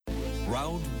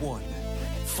Round one.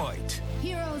 Fight.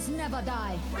 Heroes never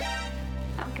die.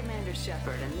 I'm Commander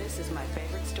Shepard, and this is my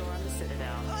favorite store on the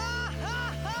Citadel.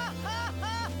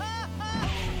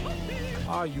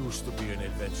 I used to be an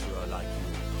adventurer like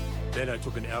you. Then I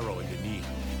took an arrow in the knee.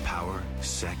 Power,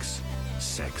 sex,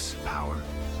 power.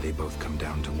 They both come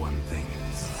down to one thing.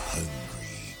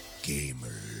 Hungry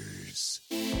gamers.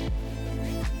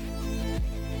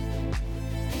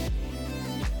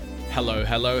 Hello,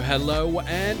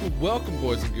 and welcome,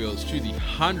 boys and girls, to the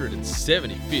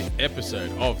 175th episode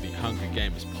of the Hungry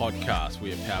Gamers podcast.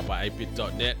 We are powered by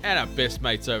 8bit.net and our best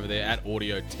mates over there at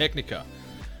Audio Technica.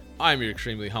 I am your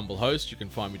extremely humble host. You can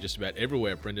find me just about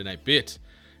everywhere at Brendan 8bit.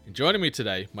 And joining me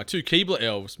today, my two Keebler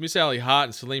elves, Miss Ali Hart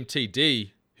and Salim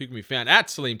TD, who can be found at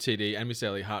Salim TD and Miss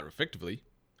Ali Hart, respectively.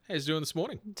 How's you doing this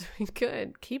morning? Doing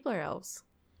good. Keebler elves.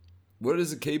 What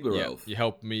is a Keebler elf? You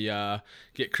help me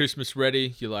get Christmas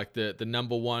ready. You're like the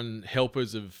number one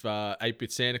helpers of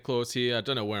 8-bit Santa Claus here. I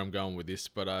don't know where I'm going with this,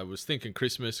 but I was thinking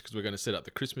Christmas because we're going to set up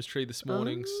the Christmas tree this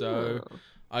morning. So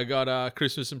I got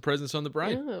Christmas and presents on the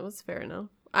brain. Yeah, that was fair enough.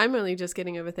 I'm only just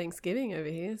getting over Thanksgiving over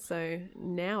here, so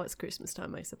now it's Christmas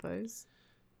time, I suppose.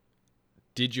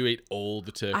 Did you eat all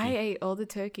the turkey? I ate all the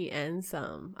turkey and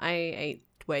some. I ate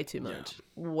way too much.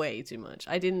 Yeah. Way too much.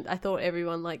 I thought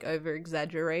everyone over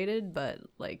exaggerated, but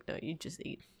no, you just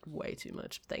eat way too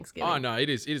much for Thanksgiving. Oh no, it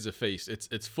is a feast.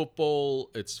 It's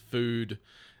football, it's food,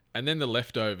 and then the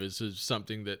leftovers is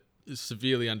something that is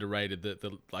severely underrated.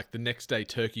 The next day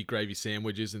turkey gravy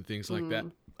sandwiches and things like that.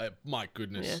 My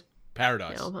goodness. Yeah.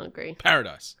 Paradise. Now I'm hungry.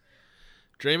 Paradise.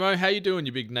 Dreamo, how you doing,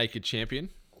 you big naked champion?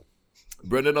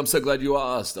 Brendan, I'm so glad you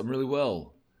asked. I'm really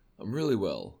well.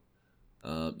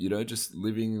 Just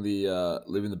living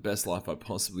the best life I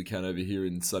possibly can over here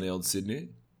in sunny old Sydney.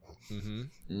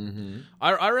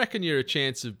 I reckon you're a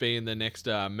chance of being the next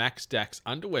Max Dax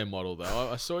underwear model,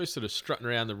 though. I saw you sort of strutting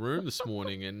around the room this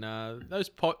morning, and those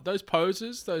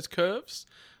poses, those curves,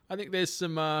 I think there's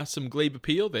some glebe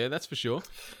appeal there, that's for sure.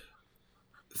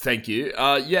 Thank you.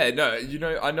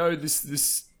 I know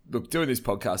this. Look, doing this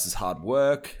podcast is hard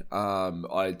work.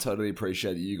 I totally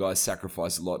appreciate that you guys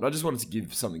sacrifice a lot, and I just wanted to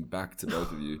give something back to both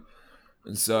of you.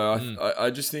 And so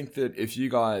I just think that if you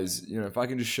guys, if I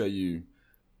can just show you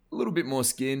a little bit more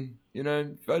skin,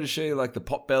 if I just show you the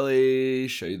pot belly,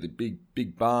 show you the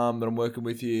big bum that I'm working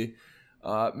with here,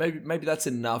 maybe that's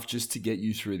enough just to get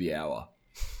you through the hour.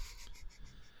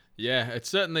 Yeah, it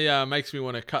certainly makes me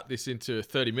want to cut this into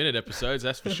 30-minute episodes,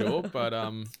 that's for sure. But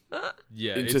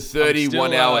yeah, into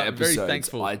 31-hour episodes. Very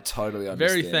thankful. I totally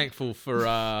understand. Very thankful for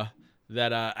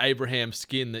that Abraham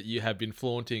skin that you have been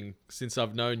flaunting since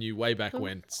I've known you way back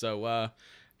when. So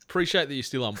appreciate that you're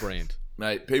still on brand,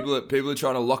 mate. People are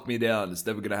trying to lock me down. It's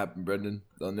never going to happen, Brendan.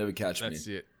 They'll never catch me. That's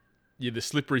it. You're the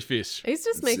slippery fish. He's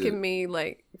just making me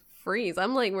freeze.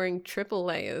 I'm wearing triple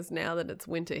layers now that it's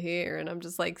winter here, and I'm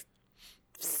just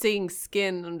seeing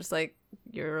skin. I'm just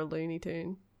you're a Looney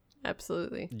Tune.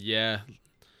 Absolutely. Yeah.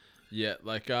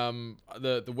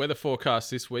 The weather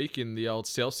forecast this week in the old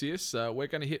Celsius, we're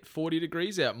going to hit 40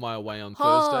 degrees out my way on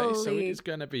Thursday, so it is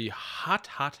going to be hot.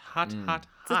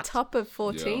 It's a top of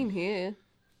 14 here.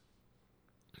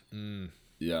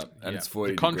 Yeah, and it's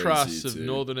 40 the contrasts degrees of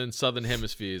northern and southern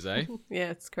hemispheres, eh? Yeah,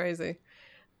 it's crazy.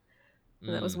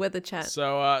 And that was weather chat.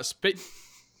 So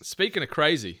speaking of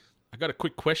crazy, I got a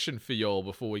quick question for y'all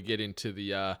before we get into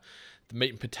the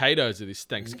meat and potatoes of this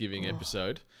Thanksgiving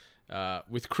episode.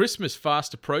 With Christmas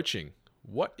fast approaching,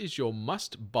 what is your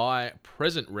must-buy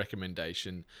present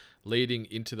recommendation leading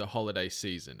into the holiday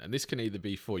season? And this can either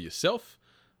be for yourself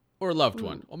or a loved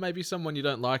one, or maybe someone you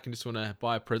don't like and just want to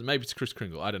buy a present. Maybe it's Kris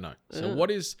Kringle, I don't know. So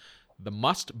what is the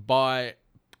must-buy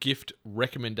gift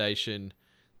recommendation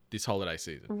this holiday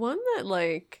season? One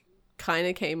that kind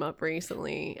of came up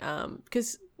recently,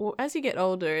 because as you get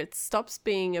older, it stops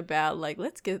being about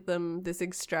let's get them this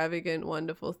extravagant,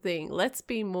 wonderful thing. Let's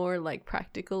be more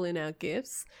practical in our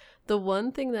gifts. The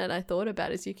one thing that I thought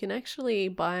about is you can actually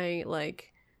buy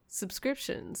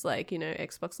subscriptions,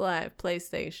 Xbox Live,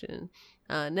 PlayStation,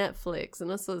 Netflix,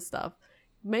 and that sort of stuff.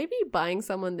 Maybe buying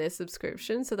someone their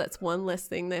subscription, so that's one less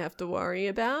thing they have to worry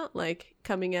about,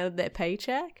 coming out of their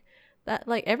paycheck. That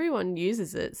everyone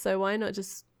uses it, so why not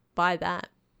just buy that?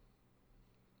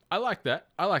 I like that.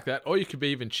 Or you could be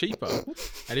even cheaper.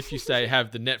 And if you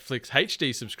have the Netflix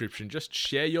HD subscription, just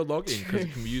share your login because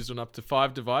it can be used on up to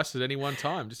 5 devices at any one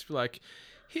time. Just be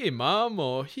here, mum,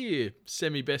 or here,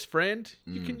 semi-best friend.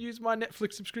 You can use my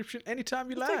Netflix subscription anytime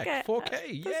you like.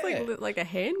 4K, That's like a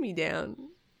hand-me-down.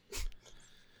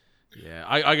 Yeah,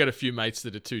 I got a few mates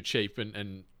that are too cheap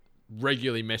and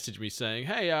regularly message me saying,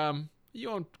 hey,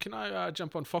 you on? Can I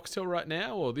jump on Foxtel right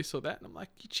now or this or that? And I'm like,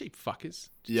 you cheap fuckers.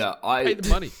 Yeah, Pay the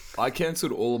money. I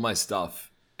cancelled all of my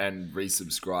stuff and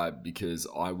resubscribed because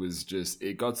I was just.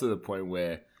 It got to the point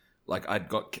where, like, I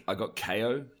got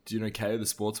KO. Do you know KO, the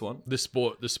sports one? The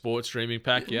sports streaming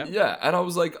pack, yeah. Yeah, and I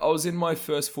was in my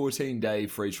first 14-day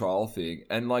free trial thing,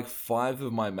 and like 5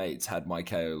 of my mates had my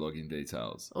KO login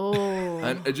details. Oh.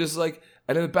 And it just like,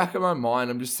 and in the back of my mind,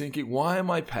 I'm just thinking, why am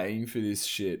I paying for this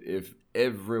shit if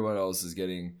everyone else is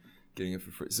getting it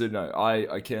for free? So no,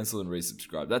 I cancel and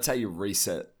resubscribe. That's how you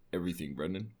reset everything,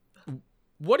 Brendan.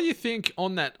 What do you think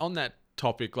on that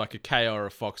topic, like a KO or a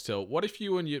Foxtel? What if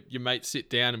you and your mate sit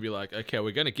down and be like, okay,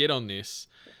 we're going to get on this,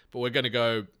 but we're going to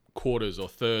go quarters or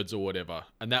thirds or whatever,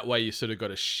 and that way you sort of got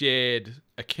a shared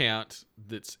account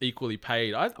that's equally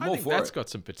paid. I think that's got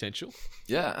some potential.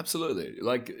 Yeah, absolutely.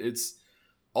 Like, it's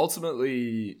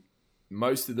ultimately,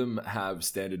 most of them have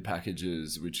standard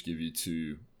packages which give you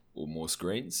 2 or more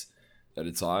screens at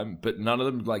a time, but none of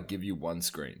them like give you one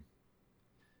screen.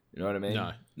 You know what I mean?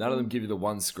 No. None of them give you the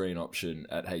one screen option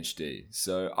at HD.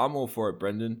 So I'm all for it,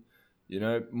 Brendan. You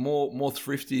know, more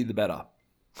thrifty, the better.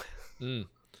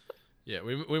 Yeah,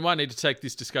 we might need to take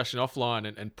this discussion offline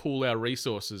and pool our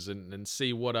resources and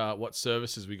see what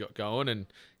services we got going and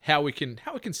how we can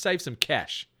save some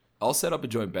cash. I'll set up a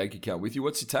joint bank account with you.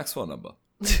 What's your tax file number?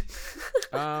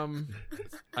 I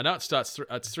know it starts.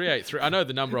 It's 383. I know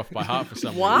the number off by heart for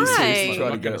some Why? reason. Seriously I'm trying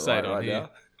not to going get to it say it right on right here. now.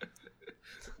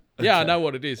 Yeah, I know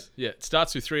what it is. Yeah, it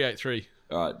starts with 383.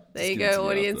 All right. There you just give it to go, me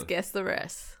audience. after. Guess the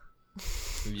rest.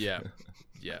 Yeah.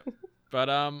 But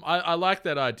I like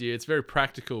that idea. It's very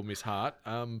practical, Miss Hart.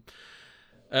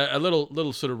 A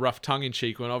little sort of rough tongue in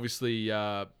cheek one. Obviously,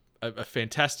 a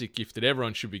fantastic gift that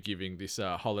everyone should be giving this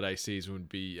holiday season would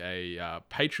be a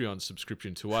Patreon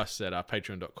subscription to us at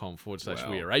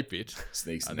patreon.com/we are 8-bit.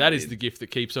 That is the gift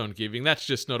that keeps on giving. That's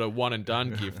just not a one and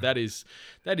done gift. That is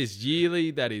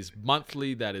yearly. That is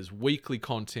monthly. That is weekly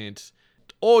content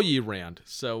all year round.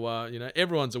 So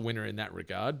everyone's a winner in that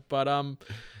regard. But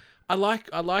I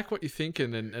like what you're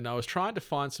thinking, and I was trying to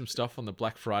find some stuff on the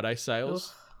Black Friday sales.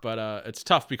 Ugh. But it's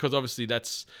tough because obviously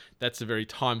that's a very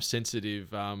time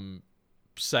sensitive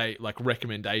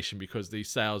recommendation because these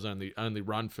sales only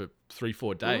run for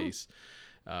 3-4 days.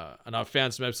 And I've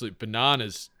found some absolute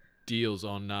bananas deals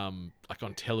on on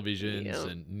televisions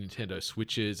and Nintendo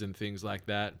Switches and things like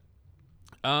that.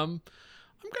 I'm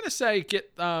gonna say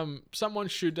get someone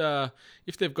should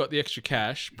if they've got the extra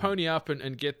cash, pony up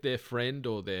and get their friend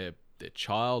or their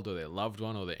child or their loved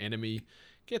one or their enemy.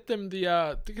 Get them the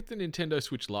Nintendo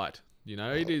Switch Lite. You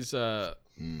know, it is a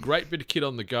great bit of kit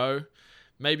on the go.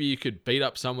 Maybe you could beat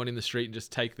up someone in the street and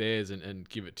just take theirs and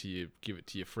give it to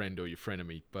your friend or your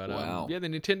frenemy. But the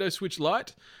Nintendo Switch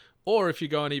Lite, or if you're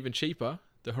going even cheaper,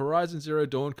 the Horizon Zero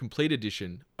Dawn Complete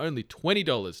Edition, only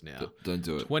 $20 now. Don't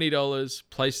do it. $20,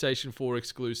 PlayStation 4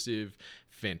 exclusive.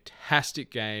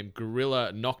 Fantastic game.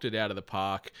 Guerrilla knocked it out of the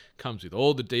park. Comes with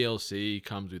all the DLC.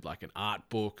 Comes with like an art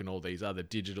book and all these other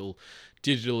digital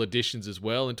editions as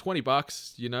well. And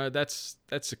 $20,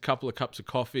 that's a couple of cups of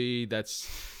coffee. That's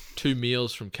 2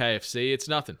 meals from KFC. It's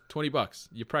nothing. $20.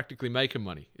 You're practically making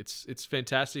money. It's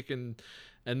fantastic. And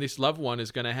this loved one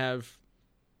is going to have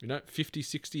 50,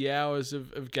 60 hours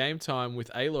of game time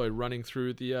with Aloy running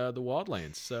through the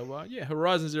Wildlands. So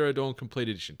Horizon Zero Dawn Complete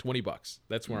Edition, $20.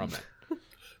 That's where I'm at.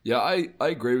 Yeah, I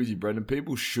agree with you, Brendan.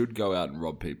 People should go out and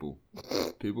rob people.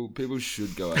 People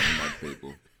should go out and mug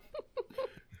people.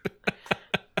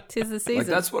 'Tis the season. Like,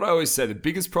 that's what I always say. The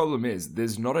biggest problem is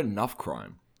there's not enough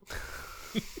crime.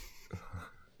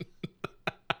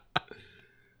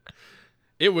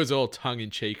 It was all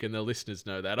tongue-in-cheek, and the listeners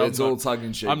know that. It's all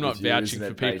tongue-in-cheek. I'm not with you, vouching isn't for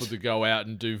it, people mate? to go out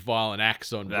and do violent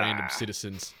acts on random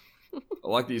citizens. I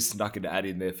like that you snuck an ad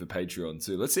in there for Patreon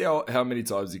too. Let's see how many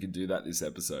times you can do that this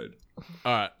episode.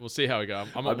 All right, we'll see how we go.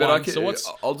 I'm I at bet one. I can. So what's...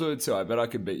 I'll do it too. I bet I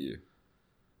can beat you.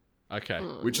 Okay.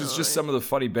 Which is just some of the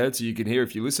funny banter you can hear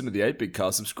if you listen to the 8-Bit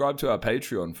Cast. Subscribe to our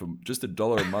Patreon for just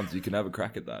 $1 a month. You can have a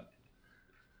crack at that.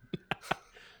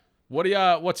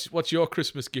 What's your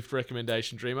Christmas gift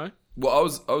recommendation, Dreamo? Well,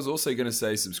 I was also going to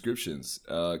say subscriptions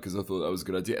because I thought that was a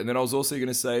good idea, and then I was also going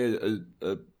to say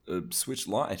a Switch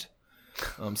Lite.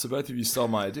 So both of you stole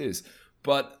my ideas.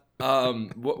 But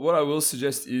what I will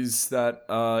suggest is that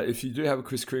if you do have a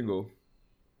Kris Kringle,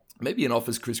 maybe an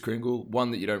Office Kris Kringle,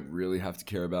 one that you don't really have to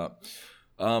care about,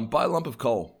 buy a lump of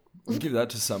coal and give that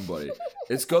to somebody.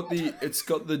 It's got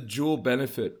the dual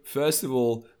benefit. First of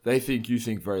all, they think you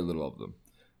think very little of them.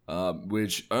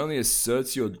 which only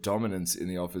asserts your dominance in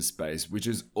the office space, which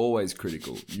is always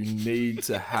critical. You need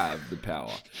to have the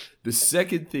power. The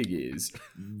second thing is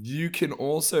you can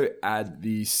also add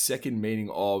the second meaning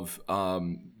of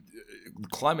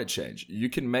climate change. You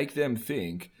can make them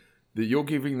think that you're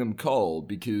giving them coal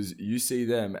because you see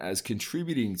them as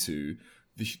contributing to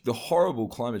the horrible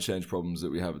climate change problems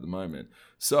that we have at the moment.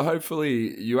 So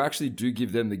hopefully you actually do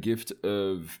give them the gift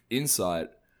of insight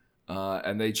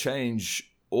and they change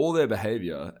all their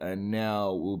behavior and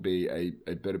now will be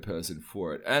a better person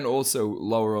for it. And also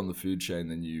lower on the food chain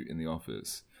than you in the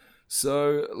office.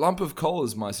 So lump of coal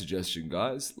is my suggestion,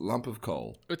 guys. Lump of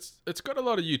coal. It's got a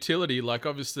lot of utility. Like,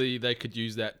 obviously, they could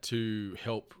use that to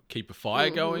help keep a fire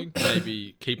going,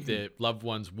 maybe keep their loved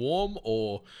ones warm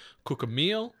or cook a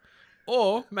meal.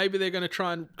 Or maybe they're going to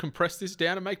try and compress this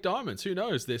down and make diamonds. Who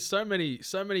knows? There's so many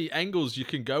angles you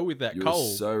can go with that coal.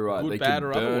 You're so right. Good, they bad, can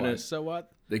or burn otherwise. it. So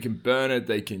what? They can burn it.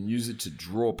 They can use it to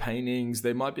draw paintings.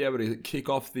 They might be able to kick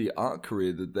off the art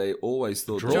career that they always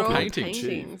thought Draw they paintings. could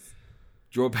achieve.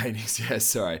 Draw paintings. Yeah,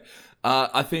 sorry.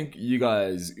 I think you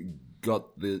guys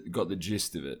got the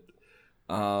gist of it.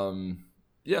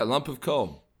 Yeah, lump of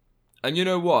coal. And you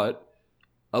know what?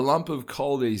 A lump of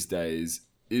coal these days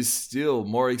is still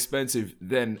more expensive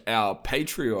than our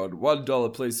Patreon.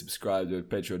 $1, please subscribe to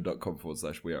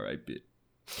patreon.com/weare8bit.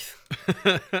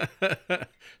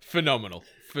 Phenomenal.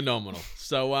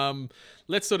 So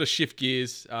let's sort of shift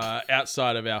gears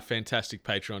outside of our fantastic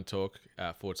Patreon talk,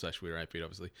 /weare8bit,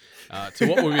 obviously, to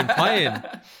what we've been playing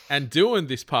and doing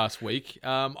this past week.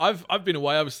 I've been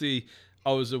away, obviously.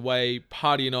 I was away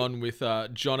partying on with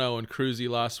Jono and Cruzy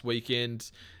last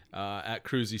weekend at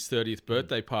Cruzy's 30th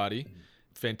birthday party.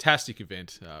 Fantastic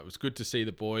event. It was good to see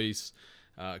the boys.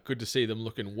 Good to see them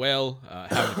looking well,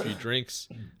 having a few drinks.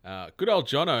 Good old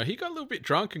Jono. He got a little bit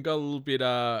drunk and got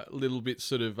a little bit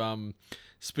sort of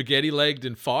spaghetti-legged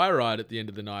and fire-eyed at the end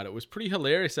of the night. It was pretty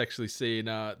hilarious actually seeing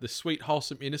the sweet,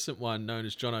 wholesome, innocent one known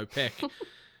as Jono Peck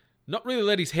not really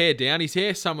let his hair down. His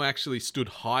hair somehow actually stood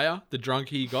higher the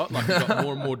drunker he got. Like, he got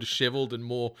more and more disheveled and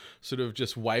more sort of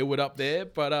just wayward up there.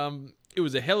 But it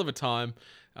was a hell of a time.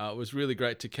 It was really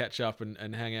great to catch up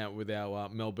and hang out with our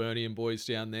Melburnian boys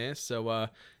down there. So,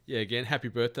 yeah, again, happy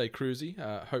birthday, Cruzy.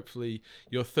 Hopefully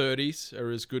your 30s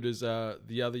are as good as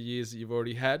the other years that you've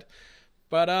already had.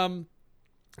 But,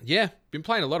 yeah, been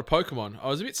playing a lot of Pokemon. I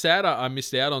was a bit sad I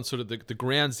missed out on sort of the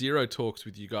Ground Zero talks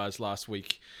with you guys last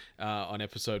week on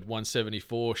episode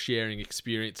 174, sharing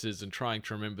experiences and trying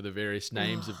to remember the various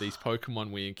names of these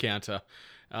Pokemon we encounter.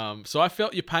 So I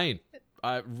felt your pain.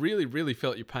 I really, really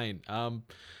felt your pain.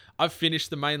 I've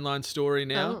finished the mainline story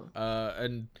now,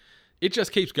 and it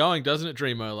just keeps going, doesn't it,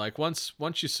 Dreamo? Like, once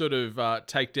you sort of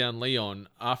take down Leon,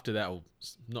 after that, well,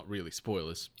 not really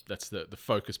spoilers, that's the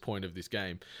focus point of this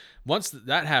game. Once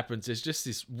that happens, there's just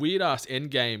this weird-ass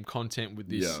endgame content with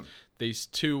these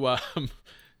two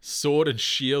sword and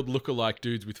shield lookalike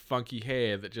dudes with funky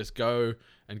hair that just go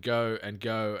and go and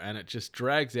go, and it just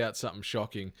drags out something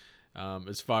shocking.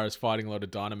 As far as fighting a lot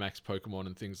of Dynamax Pokemon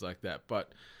and things like that.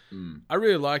 But I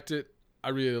really liked it. I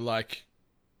really like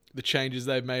the changes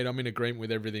they've made. I'm in agreement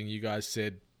with everything you guys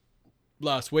said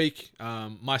last week.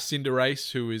 My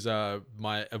Cinderace, who is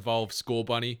my evolved Score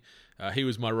Bunny, he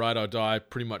was my ride or die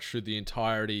pretty much through the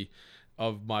entirety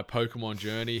of my Pokemon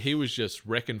journey. He was just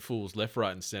wrecking fools left,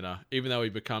 right, and center, even though he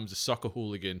becomes a soccer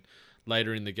hooligan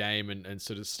later in the game and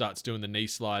sort of starts doing the knee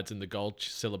slides and the gold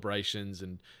celebrations,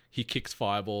 and he kicks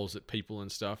fireballs at people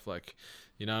and stuff. Like,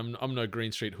 you know, I'm no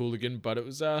Green Street hooligan, but it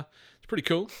was it's pretty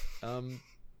cool.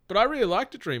 But I really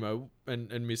liked it, Dreamo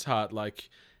and Miss Hart. Like,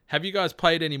 have you guys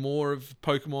played any more of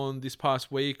Pokemon this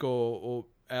past week, or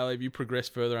Ali, have you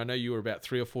progressed further? I know you were about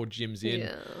 3 or 4 gyms in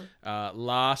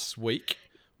last week.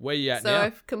 Where you at now? So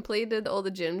I've completed all the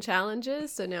gym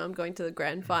challenges, so now I'm going to the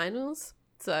grand finals.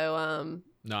 So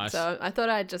nice. So I thought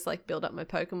I'd just like build up my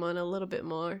Pokemon a little bit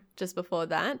more just before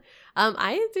that.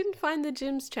 I didn't find the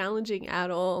gyms challenging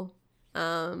at all.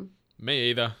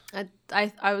 Me either.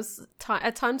 I was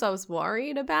at times I was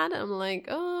worried about it. I'm like,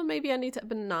 oh, maybe I need to,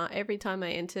 but not. Every time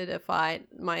I entered a fight,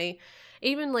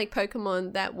 even like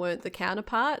Pokemon that weren't the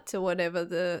counterpart to whatever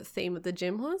the theme of the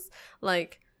gym was,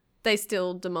 like, they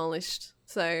still demolished.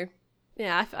 So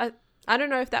yeah, I don't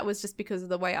know if that was just because of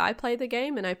the way I play the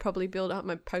game and I probably build up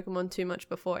my Pokemon too much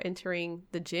before entering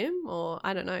the gym, or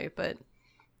I don't know, but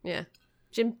yeah,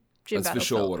 gym That's battle for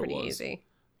sure felt what it pretty was. easy.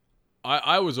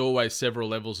 I was always several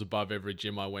levels above every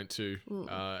gym I went to,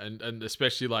 and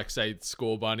especially like, say,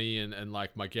 Score Bunny and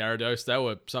like my Gyarados, they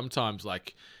were sometimes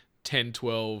like 10,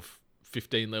 12,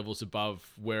 15 levels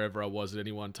above wherever I was at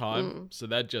any one time. So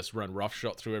they'd just run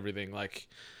roughshod through everything. Like,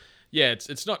 yeah,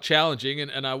 it's not challenging,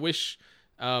 and I wish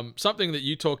something that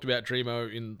you talked about,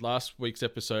 Dreamo, in last week's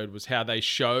episode was how they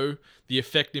show the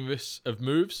effectiveness of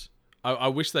moves. I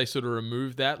wish they sort of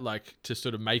removed that, like to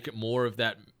sort of make it more of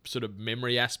that sort of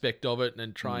memory aspect of it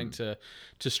and trying to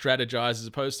strategize as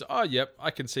opposed to, oh, yep,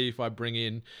 I can see if I bring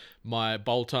in my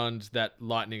bolt-ons, that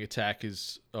lightning attack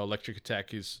or electric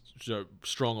attack is so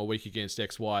strong or weak against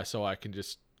XY, so I can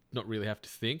just not really have to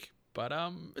think. But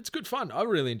it's good fun. I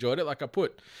really enjoyed it. Like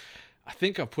I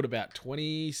think I've put about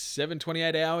 27,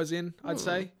 28 hours in, I'd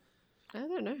say. I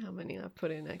don't know how many I've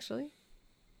put in, actually.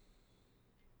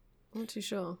 I'm not too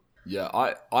sure. Yeah,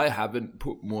 I haven't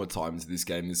put more time into this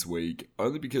game this week,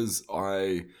 only because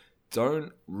I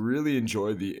don't really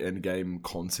enjoy the end game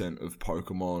content of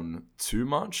Pokemon too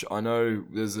much. I know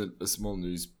there's a small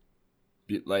news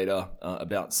bit later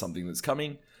about something that's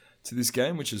coming to this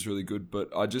game, which is really good, but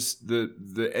I just,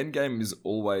 the end game is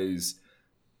always,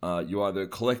 you either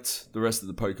collect the rest of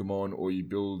the Pokemon, or you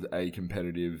build a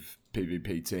competitive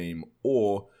PvP team,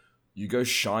 or you go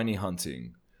shiny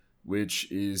hunting,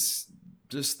 which is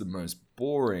just the most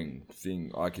boring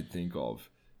thing I could think of.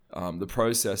 The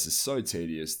process is so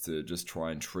tedious to just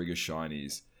try and trigger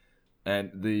shinies,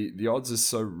 and the odds are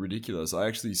so ridiculous. I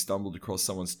actually stumbled across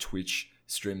someone's Twitch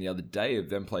stream the other day of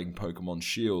them playing Pokemon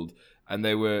Shield, and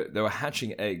they were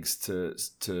hatching eggs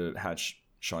to hatch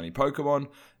shiny Pokemon.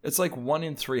 It's like 1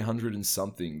 in 300 and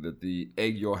something that the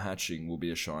egg you're hatching will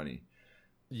be a shiny.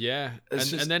 Yeah, and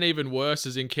then even worse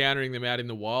is encountering them out in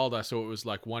the wild. I saw it was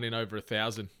like 1 in over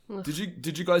 1,000.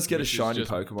 Did you guys get a shiny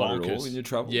Pokemon at all in your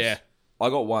travels? Yeah. I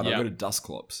got one. I got a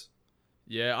Dusclops.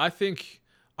 Yeah, I think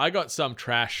I got some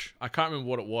trash. I can't remember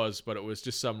what it was, but it was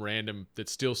just some random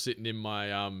that's still sitting in my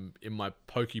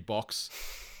Pokebox,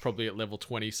 probably at level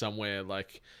 20 somewhere.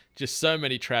 Like, just so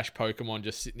many trash Pokemon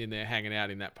just sitting in there hanging out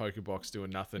in that Pokebox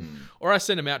doing nothing. Or I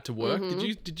sent them out to work.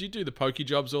 Did you do the Poke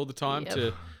jobs all the time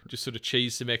to just sort of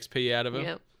cheese some XP out of them?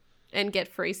 Yep. And get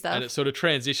free stuff. And it sort of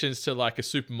transitions to like a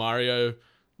Super Mario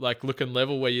like looking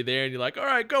level where you're there and you're like, all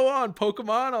right, go on,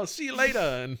 Pokemon, I'll see you later,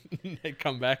 and they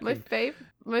come back. My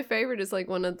favorite is like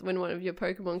when one of your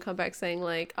Pokemon come back saying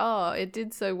like, oh, it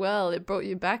did so well, it brought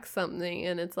you back something,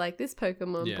 and it's like, this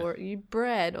Pokemon brought you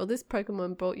bread, or this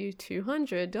Pokemon brought you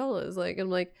 $200. Like,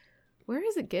 I'm like, where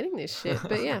is it getting this shit?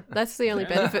 But yeah, that's the only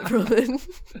benefit from it.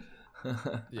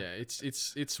 Yeah,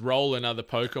 it's rolling other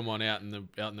Pokemon out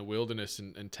in the wilderness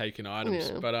and taking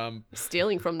items, but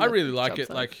stealing from. I really like it.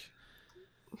 Site. Like,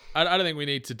 I don't think we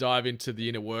need to dive into the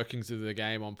inner workings of the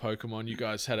game on Pokemon. You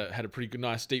guys had a pretty good,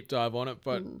 nice deep dive on it,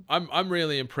 but I'm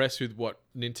really impressed with what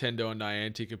Nintendo and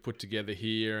Niantic have put together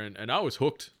here, and I was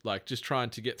hooked. Like, just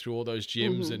trying to get through all those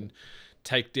gyms and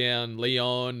take down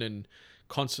Leon and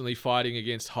constantly fighting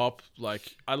against Hop.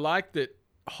 Like, I like that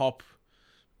Hop,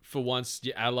 for once,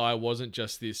 your ally wasn't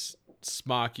just this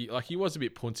smarky. Like, he was a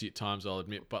bit punsy at times, I'll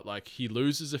admit, but like, he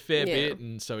loses a fair bit,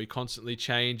 and so he constantly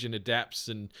changes and adapts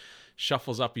and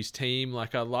shuffles up his team.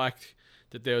 Like, I liked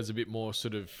that there was a bit more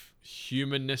sort of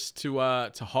humanness to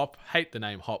Hop. Hate the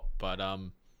name Hop, but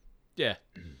yeah,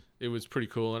 it was pretty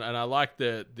cool, and I like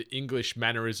the English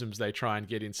mannerisms they try and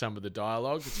get in some of the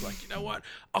dialogue. It's like, you know what,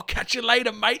 I'll catch you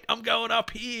later, mate, I'm going up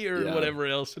here, and whatever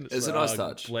else. And it's like, a nice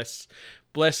touch.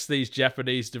 Bless these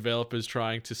Japanese developers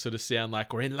trying to sort of sound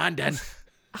like we're in London.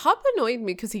 Hop annoyed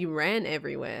me because he ran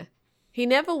everywhere. He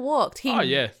never walked.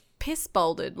 He piss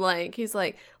bolted. Like, he's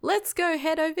like, let's go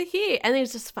head over here, and then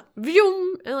he's just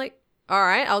vroom, and like, all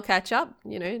right, I'll catch up.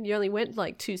 You know, you only went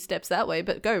like 2 steps that way,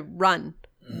 but go run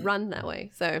that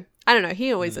way. So I don't know.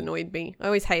 He always annoyed me. I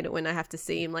always hate it when I have to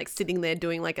see him like sitting there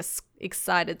doing like a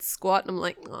excited squat, and I'm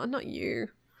like, oh, not you.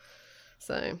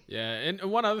 So yeah, and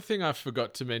one other thing I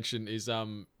forgot to mention is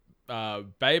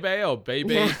Baby,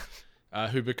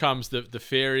 who becomes the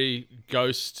fairy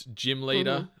ghost gym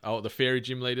leader. The fairy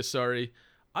gym leader. Sorry,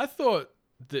 I thought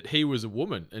that he was a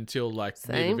woman until like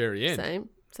near the very end.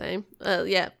 Same.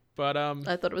 Yeah, but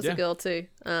I thought it was a girl too.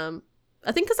 I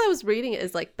think because I was reading it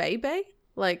as like Baby,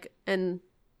 like, and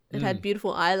it had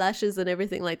beautiful eyelashes and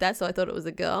everything like that, so I thought it was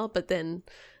a girl. But then,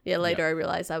 later I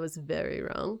realized I was very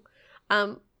wrong.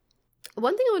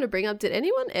 One thing I want to bring up, did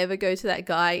anyone ever go to that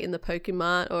guy in the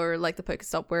Pokemart or like the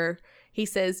Pokestop where he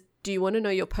says, do you want to know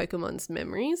your Pokemon's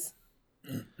memories?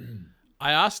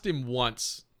 I asked him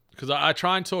once, because I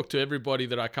try and talk to everybody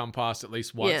that I come past at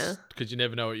least once, because you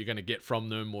never know what you're going to get from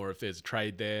them or if there's a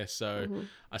trade there. So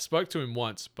I spoke to him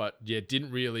once, but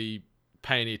didn't really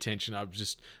pay any attention. I was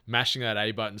just mashing that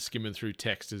A button, skimming through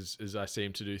text as I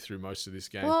seem to do through most of this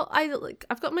game. Well,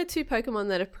 I've got my 2 Pokemon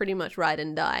that are pretty much ride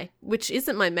and die, which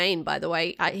isn't my main, by the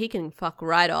way. He can fuck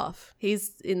right off.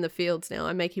 He's in the fields now.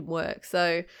 I make him work.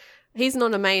 So He's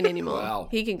not a main anymore. Wow.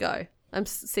 He can go. I'm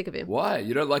sick of him. Why?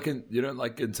 You don't like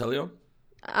Inteleon?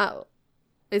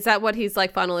 Is that what his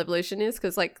like final evolution is?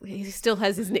 Because like he still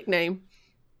has his nickname,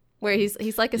 where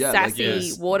he's like a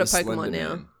sassy water the Pokemon Slender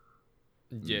now. Man.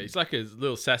 Yeah, he's like a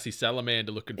little sassy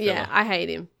salamander looking fella. Yeah, I hate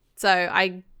him. So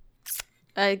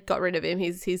I got rid of him.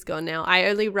 He's gone now. I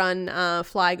only run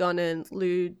Flygon and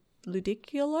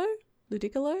Ludicolo?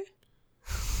 Ludicolo?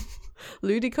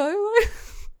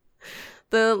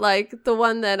 the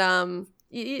one that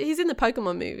he's in the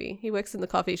Pokemon movie. He works in the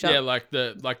coffee shop. Yeah, like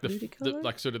the like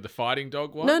sort of the fighting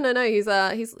dog one. No.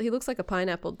 He looks like a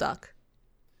pineapple duck,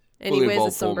 and Fully he wears a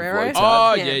evolved form of sombrero. Lotad.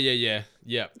 Oh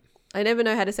yeah. I never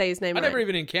know how to say his name. I right. never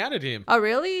even encountered him. Oh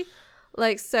really?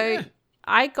 Like so. Yeah.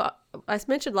 I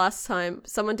mentioned last time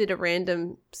someone did a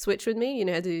random switch with me, you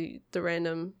know, how to do the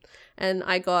random, and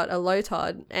I got a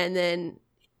Lotad, and then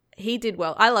he did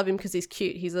well. I love him because he's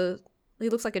cute. He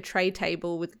looks like a tray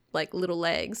table with like little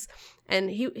legs, and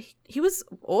he was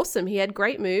awesome. He had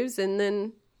great moves, and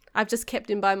then I've just kept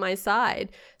him by my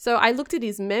side. So I looked at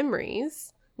his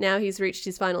memories. Now he's reached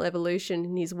his final evolution,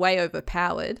 and he's way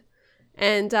overpowered.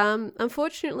 And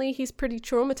unfortunately, he's pretty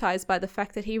traumatized by the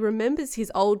fact that he remembers his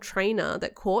old trainer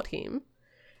that caught him.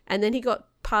 And then he got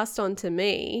passed on to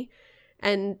me.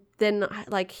 And then,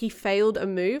 like, he failed a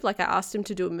move. Like, I asked him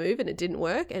to do a move and it didn't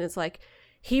work. And it's like,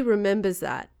 he remembers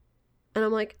that. And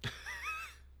I'm like,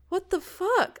 what the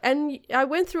fuck? And I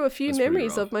went through a few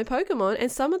memories of my Pokemon,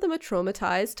 and some of them are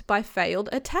traumatized by failed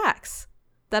attacks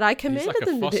that I commanded them to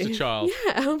do. He's like a foster child.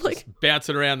 Yeah, I'm like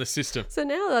bouncing around the system. So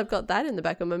now I've got that in the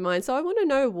back of my mind. So I want to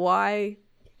know why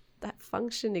that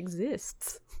function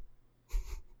exists.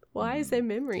 Why is there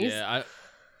memories? Yeah,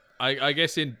 I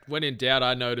guess when in doubt,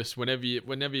 I notice whenever you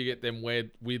get them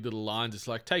weird little lines, it's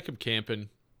like take them camping,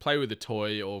 play with a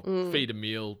toy, or feed a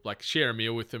meal, like share a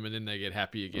meal with them, and then they get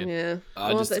happy again. Yeah,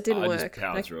 that didn't work.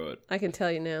 I can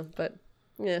tell you now, but.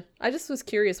 Yeah, I just was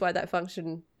curious why that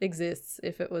function exists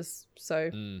if it was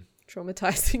so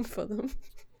traumatizing for them.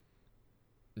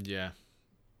 Yeah.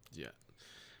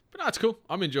 But no, it's cool.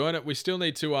 I'm enjoying it. We still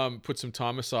need to put some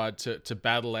time aside to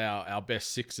battle our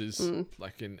best sixes,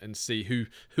 like and see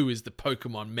who is the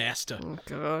Pokemon master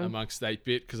amongst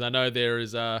 8-bit, because I know there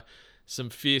is some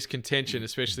fierce contention,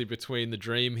 especially between the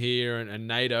Dream here and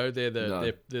NATO. They're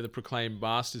the proclaimed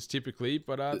masters typically,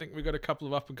 but I think we've got a couple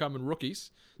of up and coming rookies.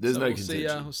 There's no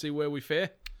contention. We'll see where we fare.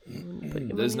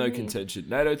 There's no contention.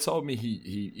 NATO told me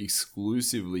he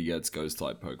exclusively gets Ghost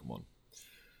type Pokemon.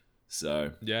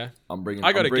 So yeah, I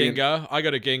got a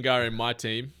Gengar in my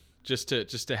team just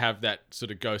to have that sort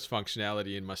of Ghost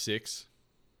functionality in my 6.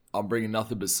 I'm bringing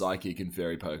nothing but Psychic and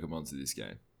Fairy Pokemon to this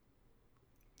game.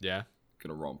 Yeah,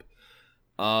 gonna romp.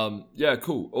 Yeah,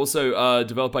 cool. Also,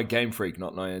 developed by Game Freak,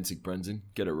 not Niantic, Brendan.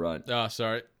 Get it right. Oh,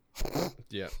 sorry.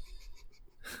 Yeah.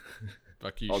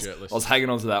 Fuck you, shirtless. I was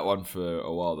hanging on to that one for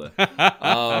a while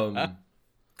there.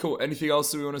 Cool. Anything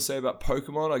else that we want to say about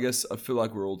Pokemon? I guess I feel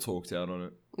like we're all talked out on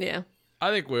it. Yeah.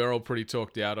 I think we're all pretty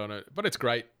talked out on it, but it's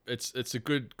great. It's a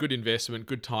good investment,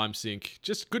 good time sink,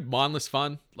 just good mindless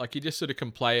fun. Like you just sort of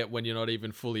can play it when you're not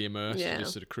even fully immersed. Yeah. You're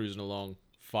just sort of cruising along,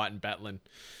 fighting, battling,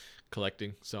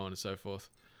 collecting, so on and so forth.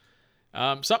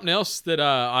 Something else that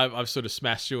I've sort of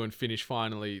smashed through and finished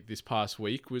finally this past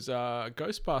week was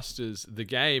Ghostbusters, the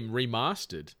game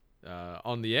remastered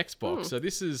on the Xbox. So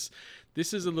this is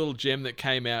a little gem that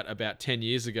came out about 10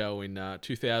 years ago in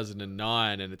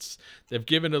 2009, and they've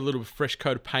given it a little fresh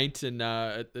coat of paint, and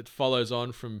it follows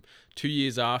on from 2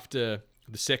 years after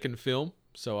the second film.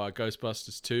 So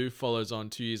Ghostbusters 2 follows on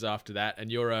 2 years after that, and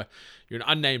you're an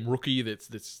unnamed rookie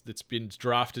that's been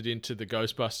drafted into the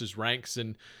Ghostbusters ranks,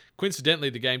 and coincidentally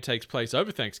the game takes place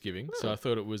over Thanksgiving. So I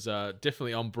thought it was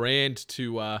definitely on brand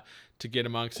to get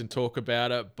amongst and talk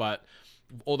about it. But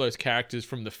all those characters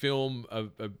from the film are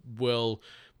well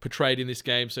portrayed in this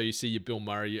game. So you see your Bill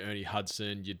Murray, your Ernie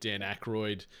Hudson, your Dan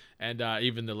Aykroyd, and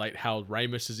even the late Harold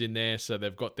Ramis is in there. So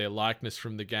they've got their likeness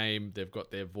from the game. They've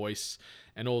got their voice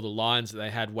and all the lines that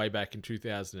they had way back in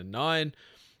 2009.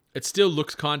 It still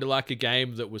looks kind of like a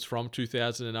game that was from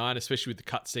 2009, especially with the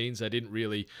cutscenes. They didn't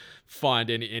really find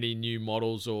any new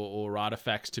models or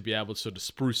artifacts to be able to sort of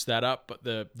spruce that up. But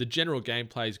the general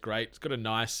gameplay is great. It's got a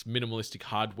nice minimalistic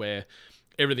hardware.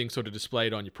 Everything's sort of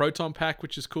displayed on your Proton Pack,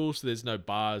 which is cool. So there's no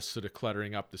bars sort of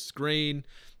cluttering up the screen.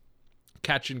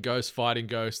 Catching ghosts, fighting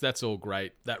ghosts, that's all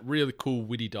great. That really cool,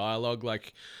 witty dialogue.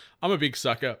 Like, I'm a big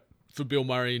sucker for Bill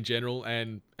Murray in general.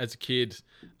 And as a kid,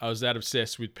 I was that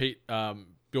obsessed with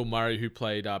Bill Murray, who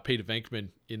played Peter Venkman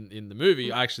in the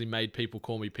movie. I actually made people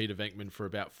call me Peter Venkman for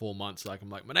about 4 months. Like, I'm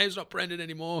like, my name's not Brendan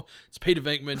anymore. It's Peter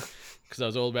Venkman, because I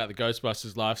was all about the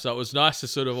Ghostbusters life. So it was nice to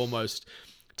sort of almost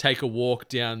take a walk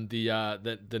down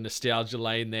the nostalgia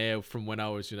lane there from when I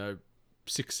was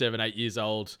 6, 7, 8 years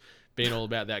old, being all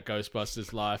about that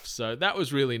Ghostbusters life. So that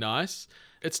was really nice.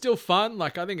 It's still fun.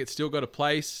 Like, I think it's still got a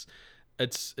place.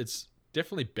 It's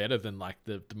definitely better than like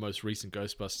the most recent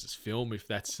Ghostbusters film, if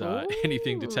that's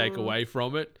anything to take away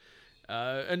from it.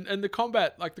 And the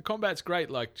combat's great.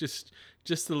 Like just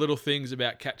the little things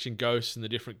about catching ghosts and the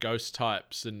different ghost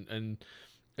types, and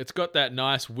it's got that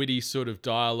nice witty sort of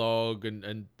dialogue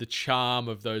and the charm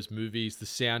of those movies, the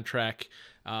soundtrack,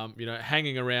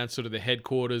 hanging around sort of the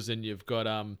headquarters, and you've got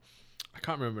I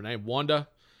can't remember her name, Wanda,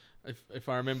 if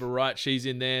I remember right, she's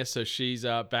in there, so she's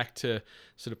back to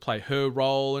sort of play her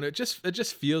role, and it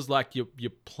just feels like you're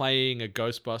playing a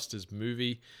Ghostbusters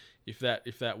movie, if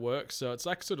that works. So it's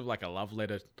like sort of like a love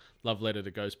letter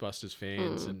to Ghostbusters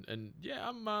fans, and yeah,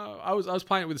 I was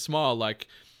playing it with a smile. Like,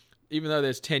 even though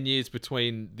there's 10 years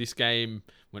between this game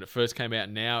when it first came out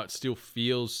and now, it still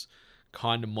feels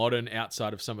kind of modern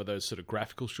outside of some of those sort of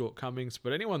graphical shortcomings.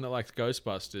 But anyone that likes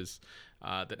Ghostbusters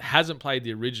that hasn't played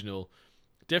the original,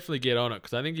 definitely get on it,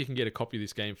 because I think you can get a copy of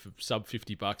this game for sub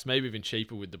 $50, maybe even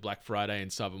cheaper with the Black Friday and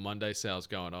Cyber Monday sales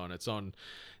going on. It's on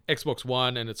Xbox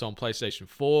One and it's on PlayStation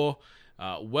 4.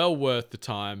 Well worth the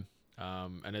time.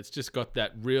 And it's just got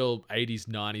that real 80s,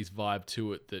 90s vibe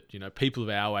to it that, people of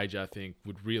our age, I think,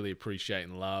 would really appreciate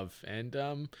and love.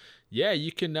 And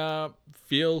you can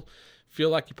feel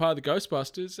like you're part of the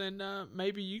Ghostbusters, and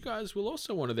maybe you guys will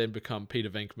also want to then become Peter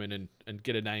Venkman and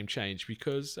get a name change,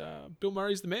 because Bill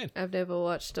Murray's the man. I've never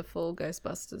watched a full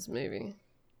Ghostbusters movie.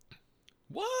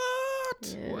 What?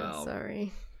 Yeah, Wow.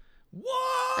 sorry.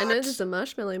 What? I know there's a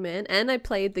Marshmallow Man, and I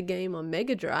played the game on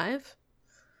Mega Drive.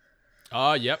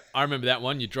 Oh, yep. I remember that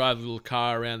one. You drive a little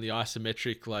car around the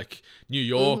isometric, like, New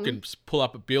York and pull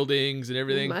up at buildings and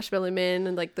everything. Marshmallow Man,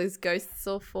 and like those ghosts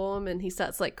all form, and he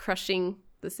starts like crushing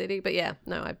the city. But yeah,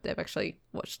 no, I've never actually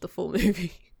watched the full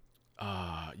movie.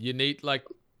 You need, like,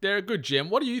 they're a good gem.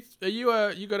 What you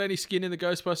got any skin in the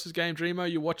Ghostbusters game,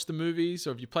 Dreamo? You watched the movies,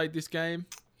 or have you played this game?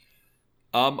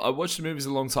 I watched the movies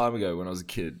a long time ago when I was a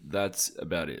kid. That's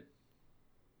about it.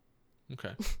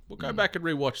 Okay, we'll go back and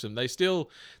rewatch them. They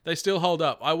still hold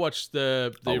up. I watched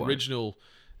the original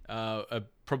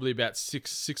probably about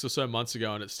six or so months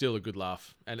ago, and it's still a good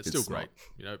laugh, and it's still great.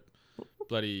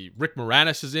 Bloody Rick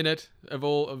Moranis is in it.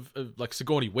 Of like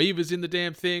Sigourney Weaver's in the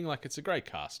damn thing. Like, it's a great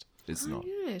cast. It's not.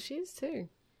 Yeah, she is too.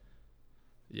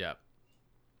 Yeah,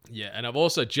 and I've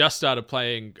also just started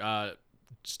playing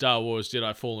Star Wars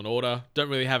Jedi Fallen Order. Don't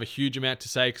really have a huge amount to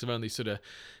say because I've only sort of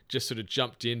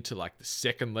jumped into like the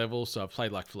second level, so I've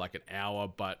played for like an hour,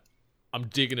 but I'm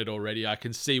digging it already. I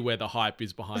can see where the hype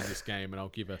is behind this game, and I'll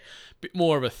give a bit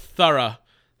more of a thorough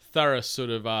sort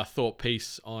of thought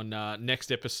piece on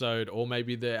next episode, or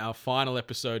maybe our final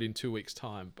episode in 2 weeks'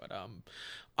 time. But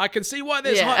I can see why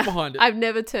there's hype behind it. I've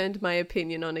never turned my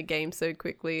opinion on a game so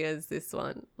quickly as this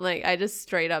one. Like, I just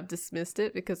straight up dismissed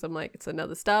it because I'm like, it's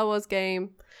another Star Wars game,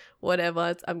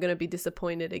 whatever. I'm going to be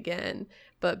disappointed again.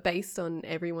 But based on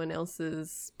everyone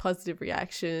else's positive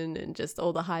reaction and just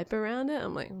all the hype around it,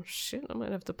 I'm like, oh shit, I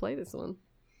might have to play this one.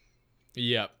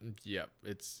 Yep.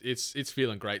 It's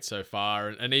feeling great so far,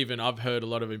 and even I've heard a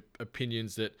lot of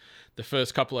opinions that the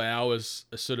first couple of hours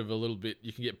are sort of a little bit,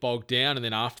 you can get bogged down, and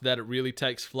then after that it really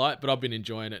takes flight. But I've been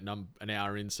enjoying it, and I'm an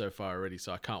hour in so far already,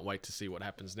 so I can't wait to see what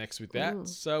happens next with that.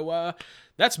 So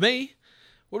that's me.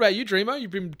 What about you, Dreamo? You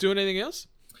been doing anything else?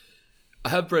 I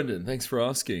have, Brendan. Thanks for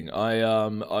asking.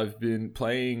 I've been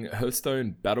playing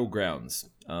Hearthstone Battlegrounds,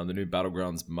 the new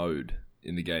Battlegrounds mode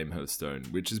in the game Hearthstone,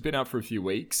 which has been out for a few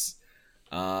weeks.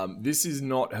 This is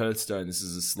not Hearthstone. This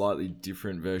is a slightly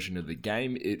different version of the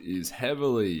game. It is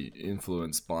heavily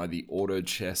influenced by the auto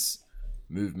chess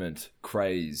movement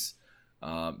craze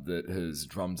that has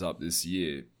drummed up this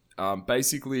year.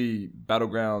 Basically,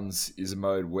 Battlegrounds is a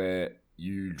mode where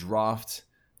you draft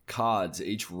cards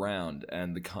each round,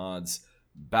 and the cards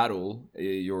battle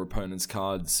your opponent's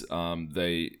cards.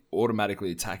 They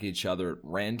automatically attack each other at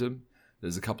random.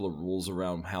 There's a couple of rules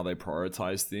around how they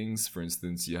prioritize things. For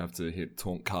instance, you have to hit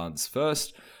taunt cards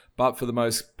first, but for the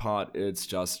most part, it's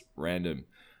just random.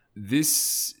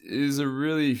 This is a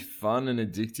really fun and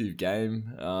addictive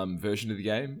game, version of the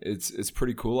game. It's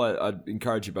pretty cool. I'd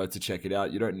encourage you both to check it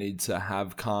out. You don't need to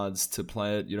have cards to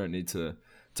play it. You don't need to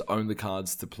own the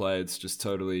cards to play. It's just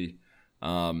totally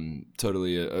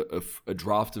a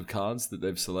draft of cards that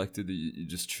they've selected that you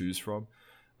just choose from.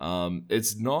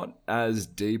 It's not as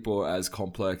deep or as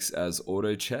complex as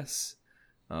auto chess.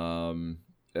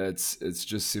 It's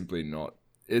just simply not.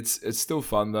 It's still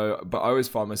fun though, but I always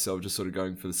find myself just sort of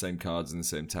going for the same cards and the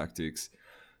same tactics.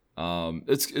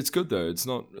 It's good though. It's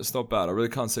not bad. I really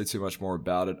can't say too much more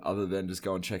about it other than just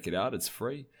go and check it out. It's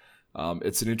free.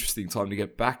 It's an interesting time to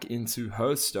get back into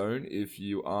Hearthstone if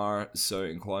you are so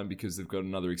inclined, because they've got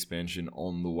another expansion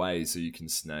on the way, so you can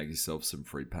snag yourself some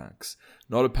free packs.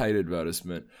 Not a paid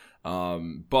advertisement,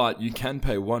 but you can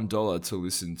pay $1 to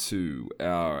listen to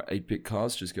our 8-Bit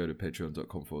cast. Just go to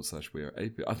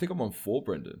patreon.com/weare8bit. I think I'm on 4,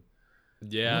 Brendan.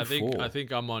 Yeah, I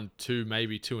think I'm on 2,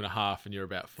 maybe 2.5, and you're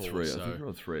about 4. 3. So. I think you're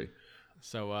on 3.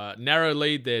 So narrow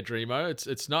lead there, Dreamo.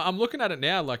 It's not. I'm looking at it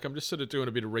now. Like, I'm just sort of doing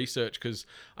a bit of research because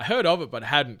I heard of it, but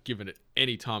hadn't given it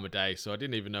any time of day, so I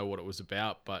didn't even know what it was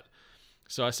about. But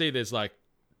so I see there's like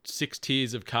 6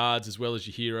 tiers of cards as well as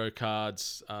your hero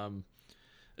cards.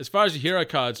 As far as your hero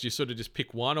cards, you sort of just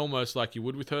pick one, almost like you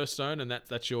would with Hearthstone, and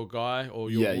that's your guy or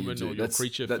your woman or your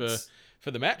creature for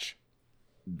the match.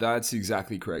 That's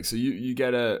exactly correct. So you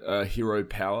get a hero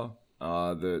power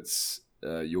that's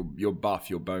your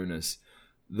buff, your bonus.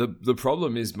 The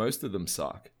problem is most of them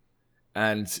suck,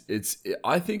 and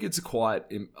I think it's a quite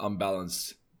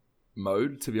unbalanced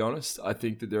mode, to be honest. I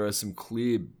think that there are some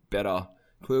clearly better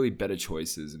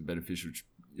choices and beneficial,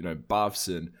 buffs,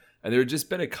 and there are just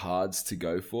better cards to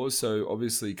go for. So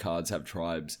obviously cards have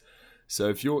tribes. So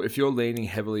if you're leaning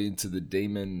heavily into the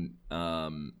demon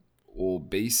or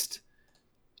beast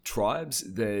tribes,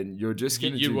 then you're just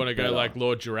going to you'd want to go like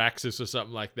Lord Jiraxis or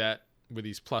something like that with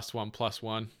his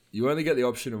 +1/+1. You only get the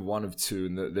option of one of 2,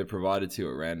 and they're provided to you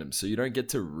at random. So you don't get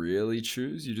to really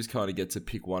choose. You just kind of get to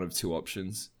pick one of 2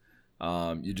 options.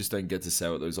 You just don't get to say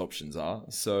what those options are.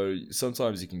 So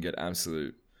sometimes you can get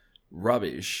absolute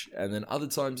rubbish, and then other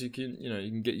times you can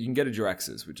get a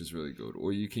Jiraxis, which is really good,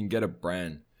 or you can get a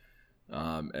Bran,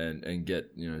 and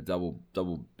get double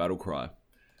battle cry.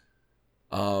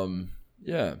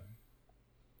 Yeah.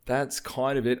 That's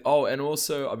kind of it. Oh, and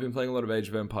also I've been playing a lot of Age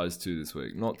of Empires 2 this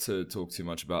week. Not to talk too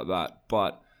much about that,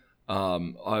 but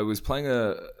I was playing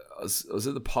I was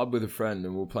at the pub with a friend,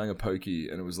 and we were playing a pokey,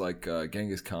 and it was like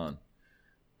Genghis Khan.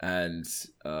 And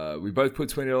we both put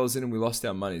 $20 in, and we lost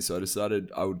our money. So I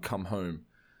decided I would come home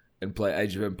and play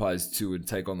Age of Empires 2 and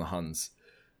take on the Huns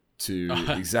to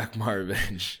exact my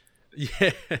revenge.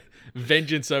 Yeah,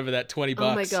 vengeance over that $20.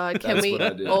 Oh my god, can we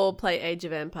all play Age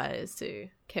of Empires 2?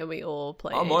 Can we all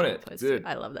play I'm Age on of it, Empires dude. 2?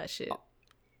 I love that shit.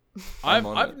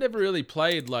 I've never really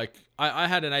played, like, I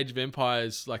had an Age of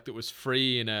Empires like that was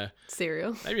free in a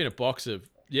cereal, maybe in a box of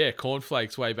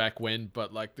cornflakes way back when,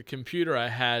 but like the computer I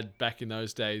had back in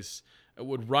those days, it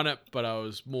would run it, but I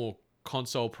was more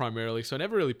console primarily, so I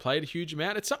never really played a huge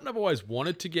amount. It's something I've always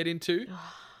wanted to get into.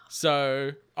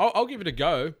 So I'll give it a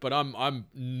go, but I'm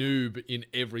noob in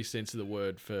every sense of the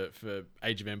word for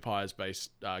Age of Empires based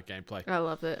gameplay. I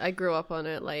love it. I grew up on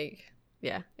it.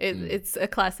 It's a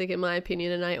classic in my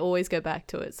opinion, and I always go back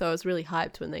to it. So I was really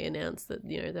hyped when they announced that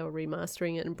they were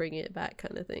remastering it and bringing it back,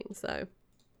 kind of thing. So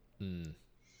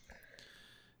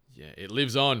yeah, it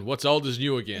lives on. What's old is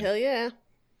new again. Hell yeah!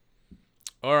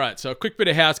 All right, so a quick bit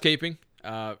of housekeeping.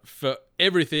 For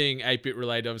everything 8-bit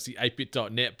related, obviously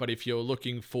 8bit.net, but if you're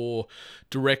looking for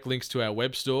direct links to our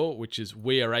web store, which is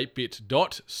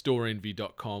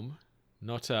weare8bit.storeenvy.com,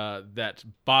 not that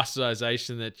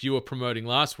bastardization that you were promoting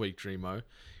last week, Dreamo,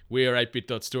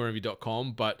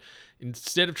 weare8bit.storeenvy.com, but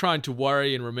instead of trying to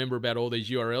worry and remember about all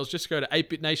these URLs, just go to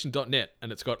 8bitnation.net,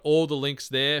 and it's got all the links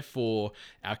there for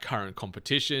our current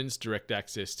competitions, direct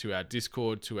access to our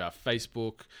Discord, to our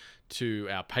Facebook, to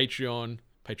our Patreon,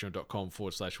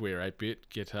 patreon.com/weare8bit.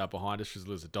 Get behind us for as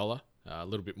little as $1, a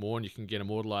little bit more, and you can get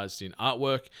immortalized in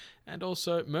artwork and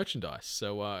also merchandise.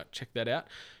 So check that out.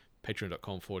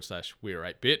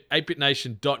 Patreon.com/weare8bit.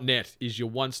 8bitnation.net is your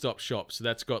one-stop shop. So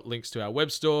that's got links to our web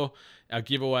store, our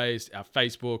giveaways, our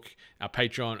Facebook, our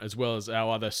Patreon, as well as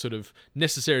our other sort of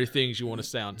necessary things you want to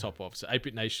stay on top of. So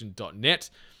 8bitnation.net.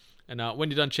 And when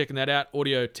you're done checking that out,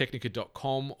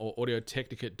 audiotechnica.com or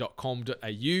audiotechnica.com.au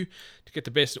to get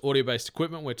the best audio-based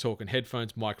equipment. We're talking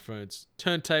headphones, microphones,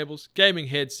 turntables, gaming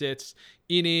headsets,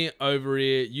 in-ear,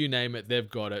 over-ear, you name it, they've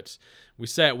got it. We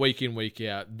say it week in, week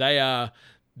out. They are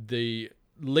the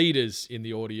leaders in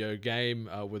the audio game,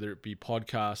 whether it be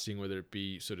podcasting, whether it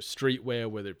be sort of streetwear,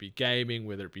 whether it be gaming,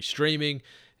 whether it be streaming.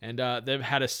 And they've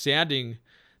had us sounding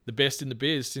the best in the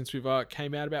biz since we've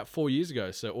came out about 4 years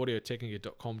ago. So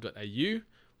audiotechnica.com.au.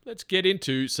 Let's get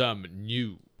into some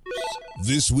news.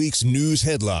 This week's news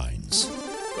headlines.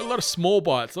 Got a lot of small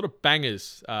bites, a lot of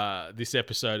bangers this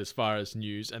episode as far as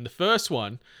news. And the first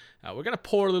one, we're going to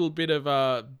pour a little bit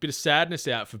of sadness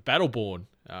out for Battleborn.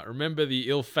 Remember the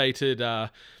ill-fated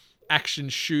action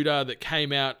shooter that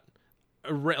came out,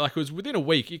 like it was within a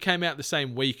week. It came out the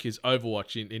same week as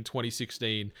Overwatch in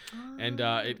 2016. And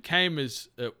it came as,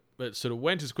 it it sort of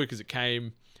went as quick as it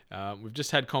came. We've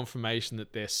just had confirmation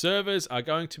that their servers are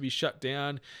going to be shut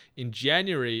down in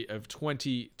January of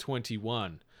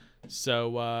 2021.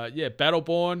 So,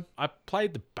 Battleborn. I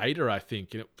played the beta, I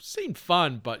think, and it seemed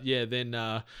fun. But yeah, then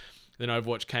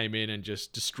Overwatch came in and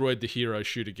just destroyed the hero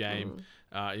shooter game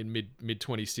in mid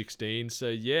 2016. So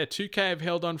yeah, 2K have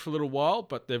held on for a little while,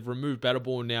 but they've removed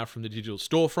Battleborn now from the digital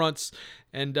storefronts.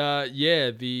 And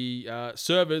the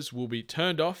servers will be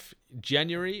turned off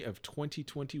January of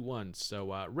 2021.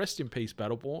 So rest in peace,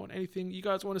 Battleborn. Anything you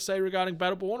guys want to say regarding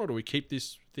Battleborn, or do we keep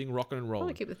this thing rocking and I rolling?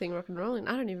 want to keep the thing rocking and rolling.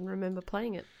 I don't even remember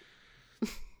playing it.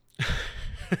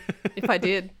 If I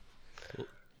did.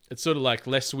 It's sort of like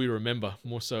less we remember,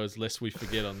 more so as less we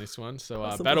forget on this one. So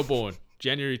Possibly. Battleborn,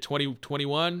 January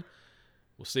 2021.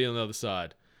 We'll see you on the other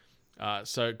side.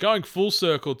 So going full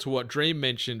circle to what Dream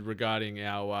mentioned regarding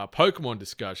our Pokemon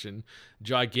discussion,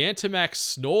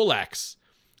 Gigantamax Snorlax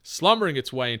slumbering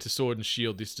its way into Sword and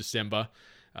Shield this December.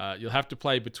 You'll have to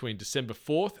play between December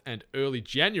 4th and early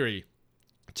January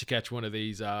to catch one of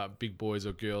these big boys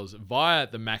or girls via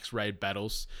the max raid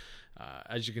battles.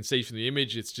 As you can see from the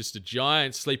image, it's just a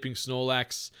giant sleeping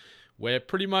Snorlax where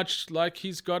pretty much like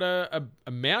he's got a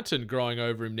mountain growing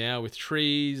over him now with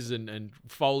trees and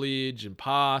foliage and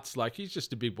parts. Like he's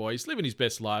just a big boy. He's living his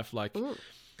best life. Like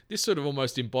this sort of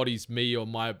almost embodies me or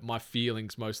my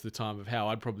feelings most of the time of how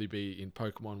I'd probably be in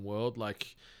Pokemon world.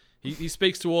 Like he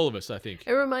speaks to all of us, I think.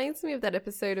 It reminds me of that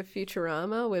episode of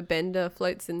Futurama where Bender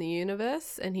floats in the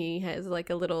universe and he has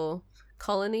like a little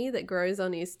colony that grows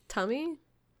on his tummy.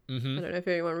 Mm-hmm. I don't know if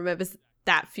anyone remembers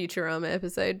that Futurama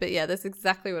episode, but yeah, that's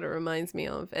exactly what it reminds me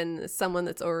of. And as someone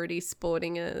that's already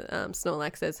sporting a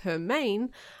Snorlax as her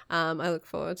main, I look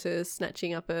forward to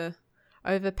snatching up a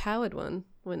overpowered one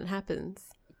when it happens.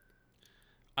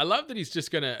 I love that he's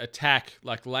just going to attack,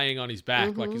 like laying on his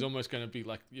back. Like he's almost going to be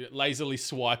like lazily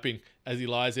swiping as he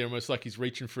lies there, almost like he's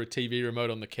reaching for a TV remote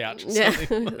on the couch. Or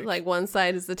something. Like one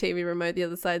side is the TV remote, the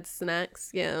other side's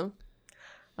snacks. Yeah.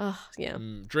 Oh, yeah.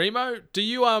 Dreamo, do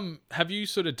you have you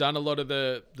sort of done a lot of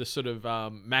the sort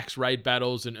of max raid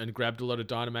battles and grabbed a lot of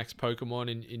Dynamax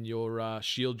Pokemon in your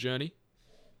Shield journey?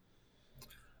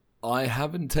 I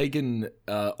haven't taken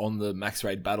on the max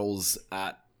raid battles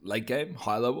at late game,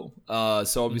 high level.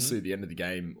 So obviously at the end of the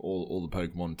game, all the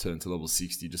Pokemon turn to level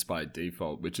 60 just by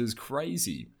default, which is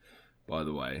crazy, by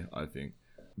the way, I think.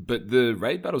 But the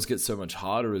raid battles get so much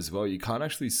harder as well. You can't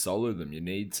actually solo them. You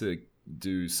need to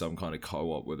do some kind of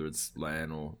co-op, whether it's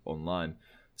LAN or online.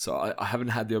 So I haven't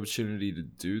had the opportunity to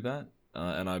do that.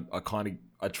 And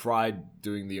I tried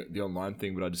doing the online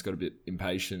thing, but I just got a bit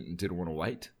impatient and didn't want to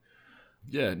wait.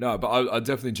 Yeah, no, but I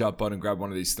definitely jump on and grab one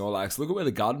of these Snorlax. Look at where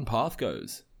the garden path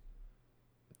goes.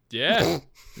 Yeah.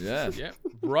 Yeah. Yeah.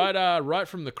 Right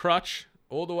from the crutch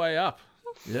all the way up.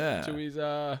 Yeah. To his, is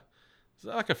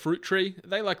that like a fruit tree? Are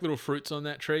they like little fruits on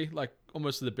that tree? Like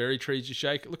almost the berry trees you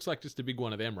shake? It looks like just a big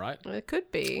one of them, right? It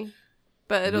could be.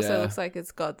 But it also looks like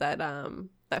it's got that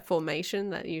that formation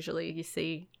that usually you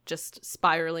see just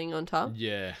spiraling on top.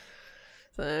 Yeah.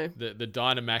 So The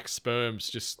Dynamax sperms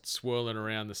just swirling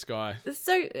around the sky.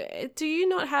 So do you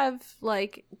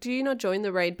not join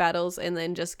the raid battles and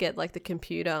then just get like the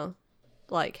computer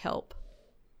like help?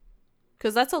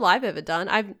 Because that's all I've ever done.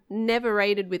 I've never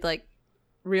raided with like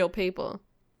real people.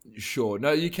 Sure.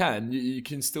 No, you can. You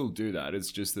can still do that.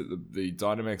 It's just that the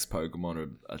Dynamax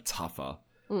Pokemon are tougher.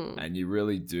 And you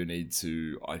really do need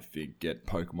to, I think, get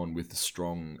Pokemon with a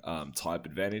strong type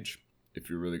advantage if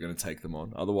you're really going to take them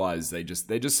on. Otherwise, they just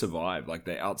survive. Like,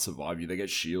 they out-survive you. They get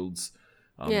shields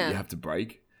you have to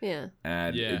break. Yeah.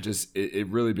 And it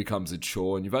really becomes a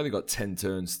chore. And you've only got 10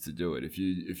 turns to do it. If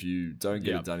you don't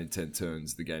get it done in 10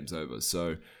 turns, the game's over.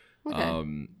 So,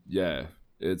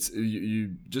 it's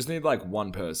you just need like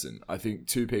one person. I think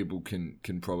 2 people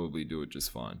can probably do it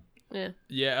just fine.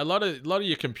 Yeah, a lot of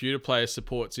your computer player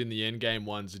supports in the end game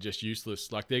ones are just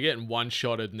useless. Like they're getting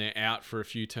one-shotted and they're out for a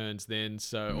few turns then,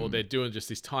 or they're doing just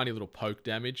this tiny little poke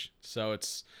damage. So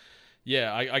it's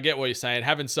I get what you're saying.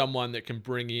 Having someone that can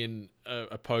bring in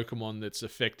a Pokemon that's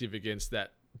effective against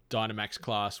that Dynamax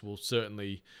class will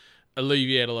certainly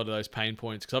alleviate a lot of those pain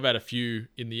points, because I've had a few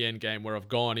in the end game where I've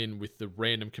gone in with the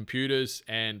random computers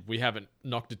and we haven't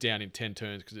knocked it down in 10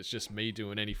 turns because it's just me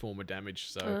doing any form of damage.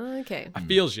 So okay. I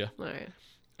feels you. All right.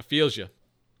 I feels you.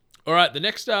 All right, the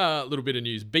next little bit of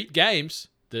news. Beat Games,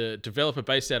 the developer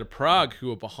based out of Prague who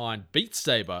are behind Beat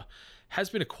Saber, has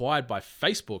been acquired by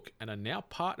Facebook and are now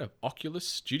part of Oculus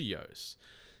Studios.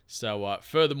 So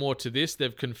furthermore to this,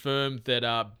 they've confirmed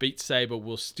that Beat Saber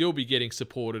will still be getting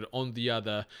supported on the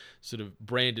other sort of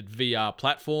branded VR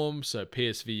platforms, so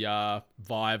PSVR,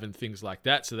 Vive and things like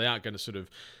that. So they aren't going to sort of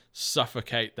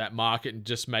suffocate that market and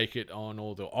just make it on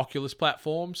all the Oculus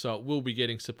platforms. So it will be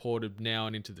getting supported now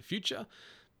and into the future.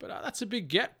 But that's a big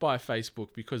get by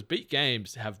Facebook, because Beat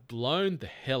Games have blown the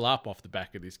hell up off the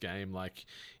back of this game. Like,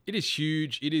 it is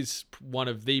huge. It is one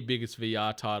of the biggest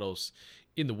VR titles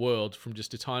in the world from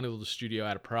just a tiny little studio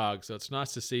out of Prague. So it's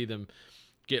nice to see them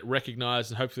get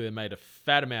recognized, and hopefully they made a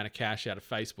fat amount of cash out of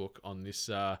Facebook on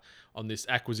this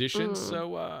acquisition.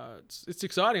 So it's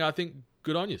exciting. I think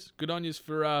good on you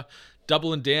for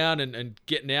doubling down and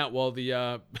getting out while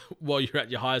you're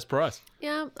at your highest price.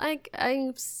 Yeah,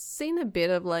 I've seen a bit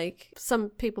of like some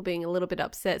people being a little bit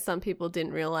upset. Some people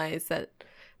didn't realize that,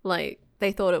 like,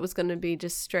 they thought it was going to be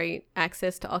just straight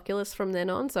access to Oculus from then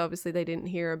on. So obviously they didn't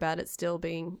hear about it still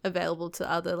being available to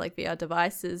other like VR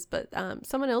devices. But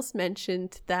someone else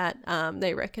mentioned that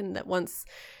they reckon that once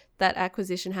that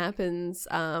acquisition happens,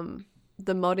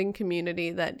 the modding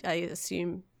community that I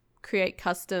assume create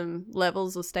custom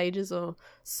levels or stages or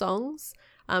songs,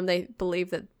 they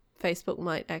believe that Facebook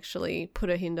might actually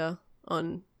put a hinder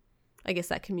on, I guess,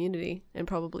 that community and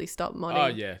probably stop modding. Oh,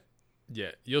 yeah.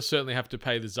 Yeah, you'll certainly have to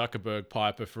pay the Zuckerberg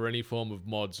piper for any form of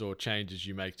mods or changes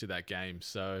you make to that game.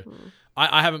 So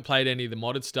I haven't played any of the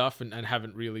modded stuff and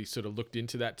haven't really sort of looked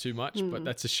into that too much, but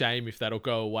that's a shame if that'll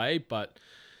go away. But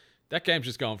that game's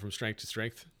just going from strength to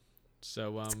strength.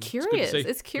 So it's curious.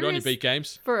 It's curious. Good on you, Beat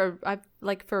Games. For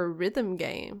a rhythm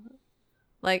game.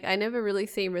 Like, I never really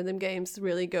see rhythm games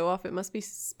really go off. It must be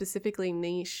specifically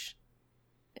niche.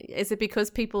 Is it because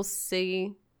people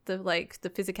see the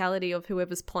physicality of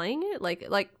whoever's playing it?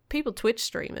 Like people Twitch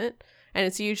stream it, and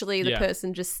it's usually the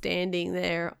person just standing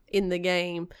there in the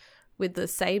game with the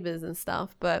sabers and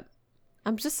stuff. But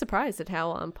I'm just surprised at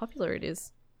how unpopular it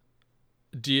is.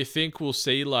 Do you think we'll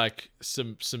see like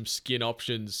some skin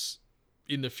options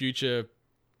in the future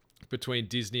between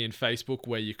Disney and Facebook,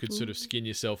 where you could sort of skin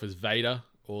yourself as Vader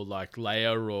or like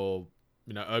Leia or,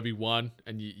 you know, Obi-Wan,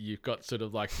 and you've got sort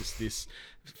of like this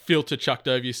filter chucked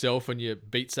over yourself and you're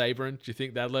Beat Sabering? Do you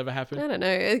think that'll ever happen? I don't know.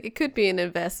 It could be an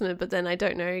investment, but then I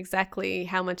don't know exactly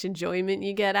how much enjoyment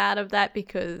you get out of that,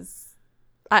 because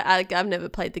I've never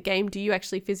played the game. Do you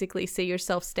actually physically see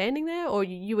yourself standing there, or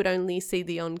you would only see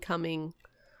the oncoming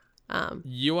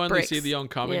you only bricks? see the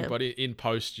oncoming, but in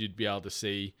post you'd be able to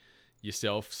see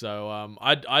yourself. So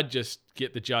I'd just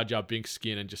get the Jar Jar Binks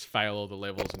skin and just fail all the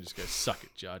levels and just go, suck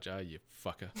it, Jar Jar, you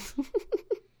fucker.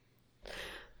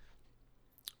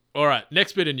 All right,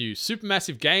 next bit of news.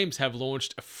 Supermassive Games have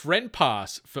launched a friend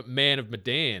pass for Man of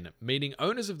Medan, meaning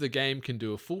owners of the game can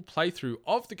do a full playthrough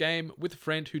of the game with a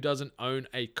friend who doesn't own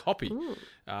a copy.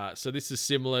 So this is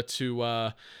similar to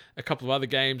a couple of other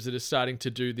games that are starting to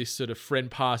do this sort of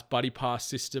friend pass, buddy pass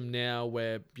system now,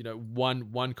 where, you know,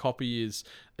 one copy is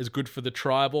as good for the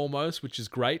tribe almost, which is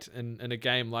great. And a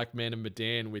game like Man of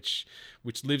Medan, which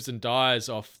lives and dies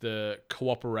off the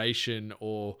cooperation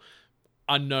or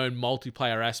unknown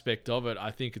multiplayer aspect of it,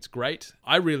 I think it's great.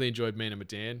 I really enjoyed Man of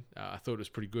Medan. I thought it was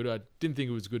pretty good. I didn't think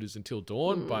it was as good as Until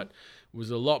Dawn, but it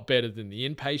was a lot better than The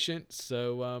Inpatient.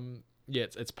 So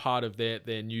it's part of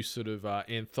their new sort of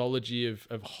anthology of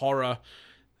horror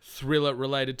thriller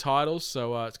related titles.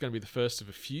 So it's going to be the first of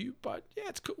a few, but yeah,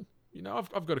 it's cool. You know,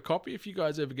 I've got a copy. If you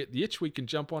guys ever get the itch, we can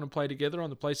jump on and play together on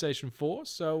the PlayStation 4.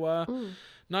 So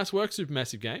nice work,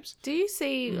 Supermassive Games. Do you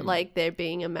see like there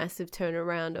being a massive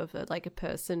turnaround of like a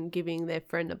person giving their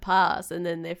friend a pass and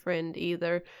then their friend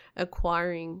either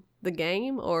acquiring the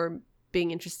game or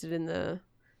being interested in the,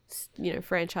 you know,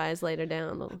 franchise later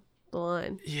down the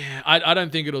line? Yeah, I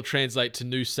don't think it'll translate to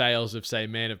new sales of, say,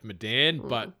 Man of Medan,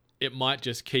 but it might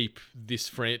just keep this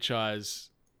franchise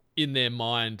in their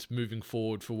mind moving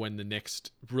forward for when the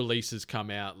next releases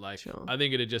come out. Like, sure. I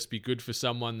think it'd just be good for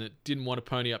someone that didn't want to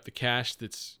pony up the cash,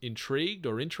 that's intrigued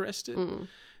or interested.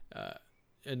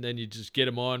 And then you just get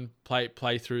them on,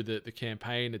 play through the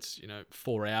campaign. It's, you know,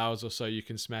 4 hours or so. You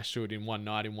can smash through it in one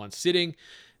night, in one sitting.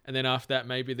 And then after that,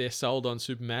 maybe they're sold on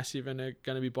Supermassive and are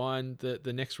going to be buying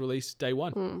the next release day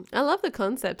one. I love the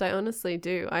concept. I honestly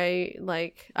do. I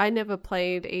never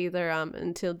played either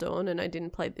Until Dawn, and I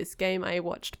didn't play this game. I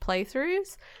watched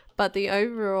playthroughs, but the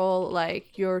overall,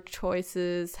 like, your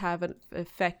choices have an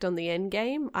effect on the end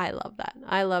game. I love that.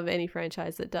 I love any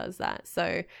franchise that does that.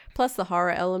 So plus the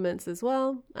horror elements as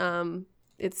well.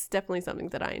 It's definitely something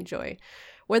that I enjoy.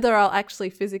 Whether I'll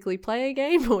actually physically play a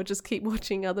game or just keep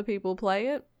watching other people play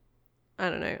it, I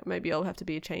don't know. Maybe I'll have to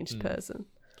be a changed person.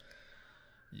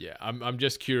 Yeah, I'm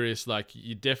just curious. Like,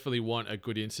 you definitely want a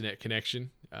good internet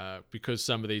connection because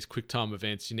some of these QuickTime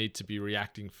events, you need to be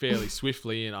reacting fairly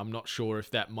swiftly, and I'm not sure if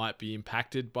that might be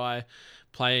impacted by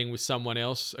playing with someone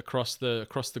else across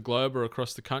the globe or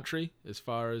across the country as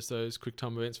far as those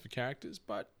QuickTime events for characters.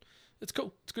 But it's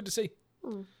cool. It's good to see.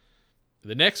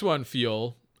 The next one for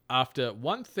y'all, after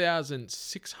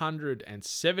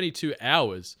 1,672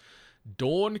 hours,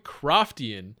 Dawn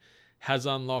Craftian has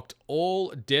unlocked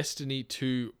all Destiny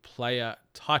 2 player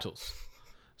titles.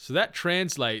 So that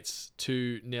translates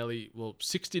to nearly,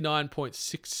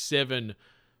 69.67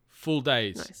 full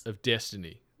days of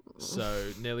Destiny.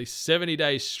 So nearly 70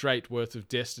 days straight worth of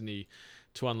Destiny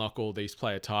to unlock all these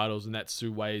player titles. And that's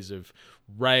through ways of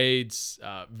raids,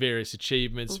 various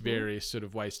achievements, various sort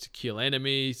of ways to kill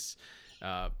enemies,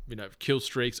 kill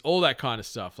streaks, all that kind of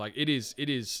stuff. Like it is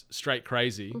straight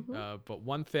crazy. But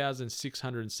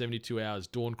 1,672 hours,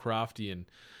 Dawn Craftian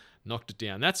knocked it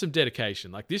down. That's some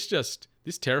dedication. Like this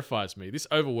terrifies me. This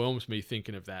overwhelms me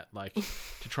thinking of that. Like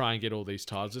to try and get all these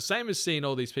titles. The same as seeing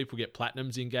all these people get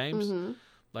platinums in games.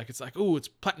 Like it's like, oh, it's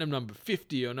platinum number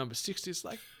 50 or number 60. It's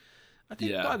like, I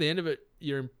think by the end of it,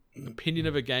 your opinion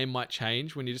of a game might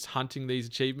change when you're just hunting these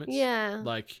achievements. Yeah.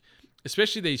 Like,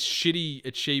 especially these shitty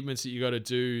achievements that you got to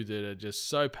do that are just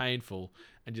so painful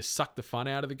and just suck the fun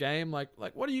out of the game. Like,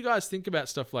 what do you guys think about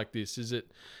stuff like this? Is it?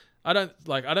 I don't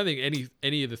think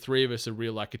any of the three of us are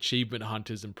real like achievement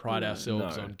hunters and pride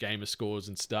ourselves on gamer scores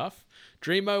and stuff.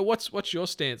 Dreamo, what's your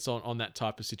stance on that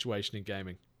type of situation in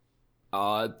gaming?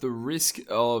 The risk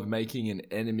of making an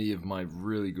enemy of my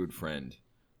really good friend,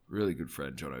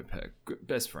 John O'Peck,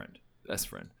 best friend. At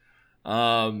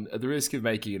the risk of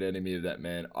making an enemy of that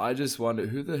man, I just wonder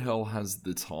who the hell has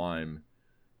the time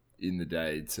in the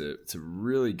day to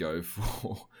really go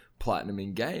for platinum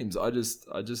in games. I just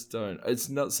don't. It's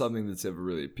not something that's ever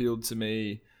really appealed to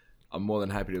me. I'm more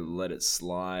than happy to let it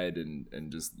slide and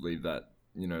just leave that,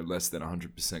 less than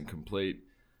 100% complete.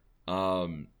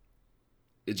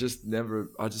 It just never.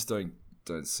 I just don't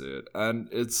see it. And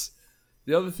it's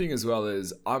the other thing as well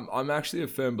is I'm actually a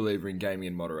firm believer in gaming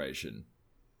in moderation.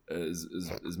 As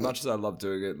much as I love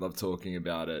doing it, love talking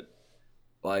about it,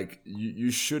 like you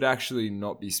should actually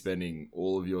not be spending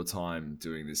all of your time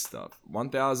doing this stuff.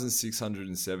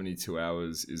 1,672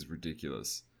 hours is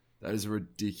ridiculous. That is a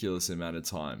ridiculous amount of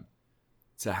time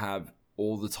to have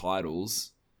all the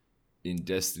titles in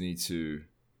Destiny 2.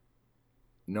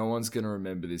 No one's going to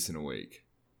remember this in a week.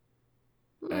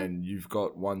 And you've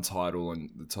got one title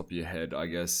on the top of your head, I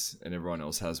guess, and everyone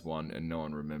else has one, and no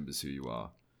one remembers who you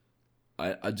are.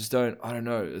 I just don't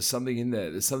know. There's something in there.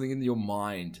 There's something in your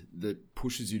mind that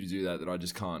pushes you to do that I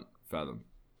just can't fathom.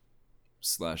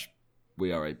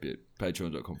 /we are 8bit.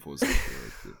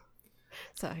 Patreon.com/we-are-8bit.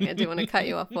 Sorry, I do want to cut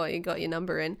you off while you got your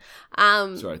number in.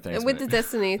 Sorry, thanks, with mate. the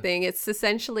Destiny thing, it's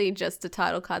essentially just a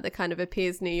title card that kind of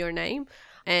appears near your name.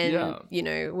 And,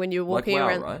 when you're walking like WoW,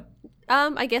 around... right?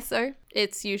 I guess so.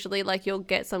 It's usually like you'll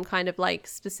get some kind of like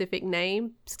specific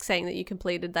name saying that you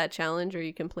completed that challenge or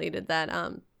you completed that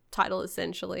title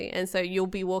essentially. And so you'll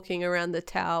be walking around the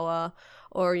tower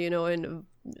or, in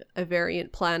a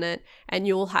variant planet and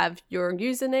you'll have your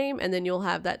username and then you'll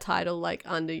have that title like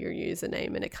under your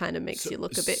username and it kind of makes you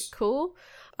look a bit cool.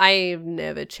 I've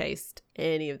never chased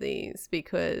any of these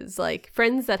because like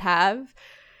friends that have,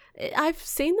 I've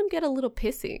seen them get a little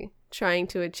pissy trying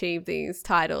to achieve these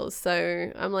titles.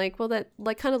 So I'm like, well, that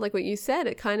like kind of like what you said,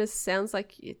 it kind of sounds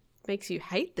like it makes you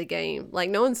hate the game. Like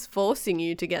no one's forcing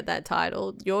you to get that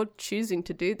title. You're choosing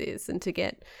to do this, and to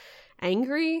get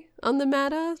angry on the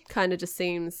matter kind of just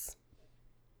seems,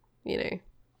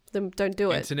 don't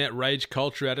do it. Internet rage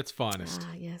culture at its finest.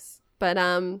 Ah, yes. But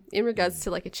in regards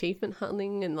to like achievement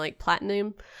hunting and like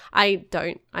platinum, I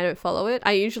don't follow it.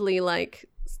 I usually like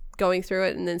going through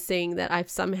it and then seeing that I've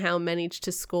somehow managed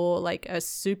to score like a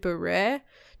super rare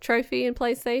trophy in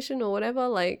PlayStation or whatever,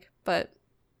 like, but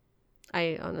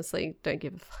I honestly don't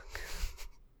give a fuck.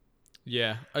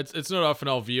 Yeah, it's not often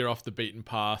I'll veer off the beaten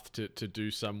path to do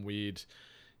some weird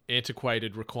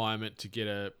antiquated requirement to get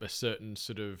a certain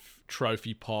sort of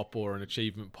trophy pop or an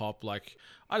achievement pop. Like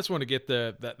I just want to get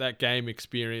that game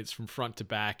experience from front to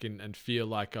back and feel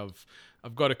like I've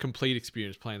got a complete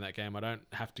experience playing that game. I don't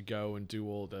have to go and do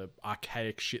all the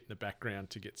archaic shit in the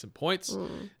background to get some points.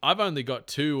 I've only got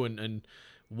 2 and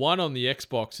one on the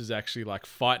Xbox is actually like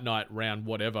Fight Night round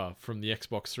whatever from the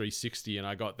Xbox 360, and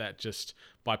I got that just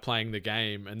by playing the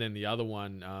game. And then the other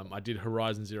one, I did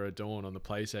Horizon Zero Dawn on the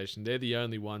PlayStation. They're the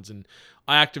only ones, and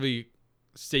I actively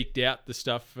seeked out the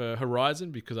stuff for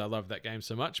Horizon because I love that game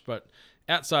so much. But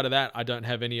outside of that, I don't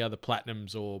have any other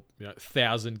platinums or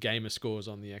 1,000 gamer scores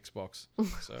on the Xbox.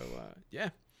 So yeah,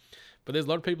 but there's a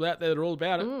lot of people out there that are all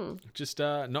about it, just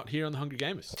not here on the Hungry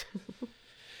Gamers.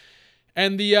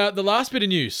 And the last bit of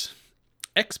news,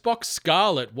 Xbox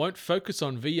Scarlet won't focus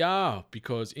on VR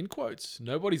because, in quotes,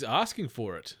 nobody's asking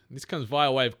for it. And this comes via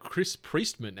way of Chris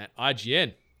Priestman at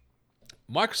IGN.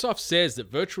 Microsoft says that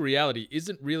virtual reality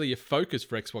isn't really a focus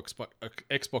for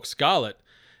Xbox Scarlet,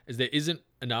 as there isn't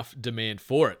enough demand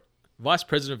for it. Vice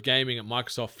President of Gaming at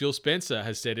Microsoft, Phil Spencer,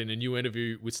 has said in a new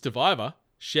interview with Stevivor,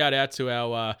 shout out to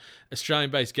our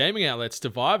Australian-based gaming outlet,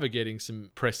 Stevivor, getting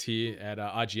some press here at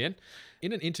IGN,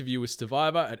 in an interview with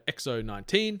Stevivor at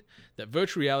XO19, that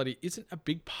virtual reality isn't a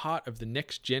big part of the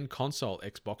next-gen console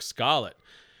Xbox Scarlet.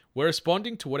 We're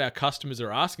responding to what our customers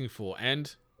are asking for,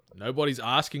 and nobody's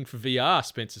asking for VR,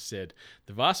 Spencer said.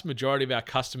 The vast majority of our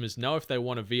customers know if they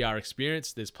want a VR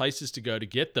experience, there's places to go to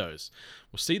get those.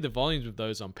 We'll see the volumes of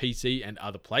those on PC and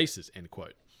other places, end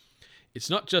quote. It's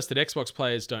not just that Xbox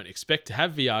players don't expect to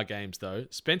have VR games, though.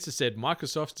 Spencer said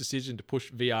Microsoft's decision to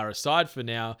push VR aside for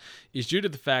now is due to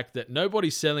the fact that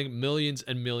nobody's selling millions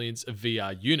and millions of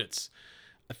VR units.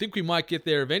 I think we might get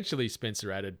there eventually,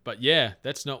 Spencer added, but yeah,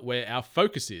 that's not where our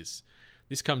focus is.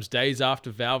 This comes days after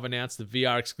Valve announced the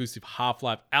VR-exclusive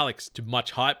Half-Life Alyx to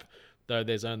much hype, though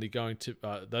that's only going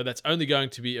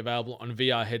to be available on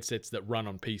VR headsets that run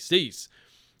on PCs.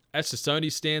 As to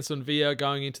Sony's stance on VR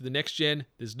going into the next gen,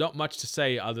 there's not much to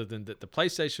say other than that the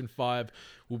PlayStation 5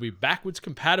 will be backwards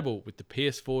compatible with the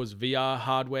PS4's VR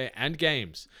hardware and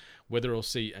games. Whether it'll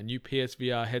see a new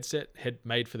PSVR headset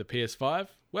made for the PS5,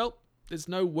 well, there's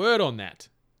no word on that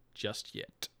just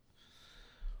yet.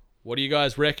 What do you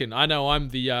guys reckon? I know I'm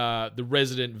the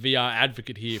resident VR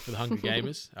advocate here for the Hunger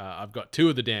Gamers. I've got 2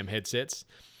 of the damn headsets,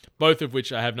 both of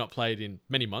which I have not played in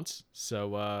many months.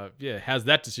 So, yeah, how's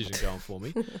that decision going for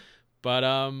me? But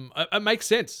it makes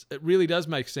sense. It really does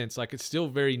make sense. Like, it's still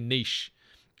very niche.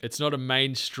 It's not a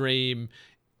mainstream,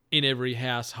 in every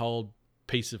household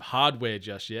piece of hardware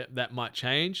just yet. That might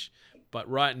change. But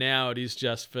right now, it is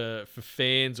just for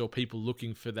fans or people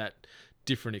looking for that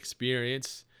different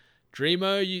experience.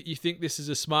 Dreamo, you think this is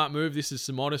a smart move? This is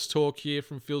some honest talk here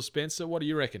from Phil Spencer. What do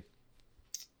you reckon?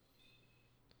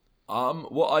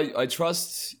 Well, I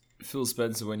trust Phil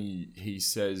Spencer when he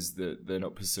says that they're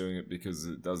not pursuing it because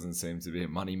it doesn't seem to be a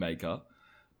moneymaker.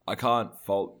 I can't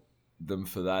fault them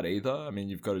for that either. I mean,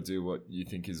 you've got to do what you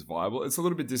think is viable. It's a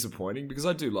little bit disappointing because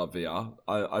I do love VR.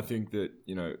 I think that,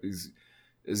 you know,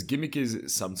 as gimmicky as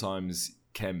it sometimes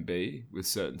can be with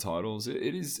certain titles,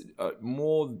 it is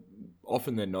more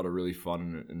often than not a really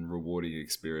fun and rewarding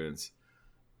experience.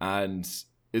 And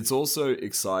it's also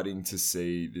exciting to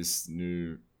see this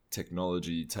new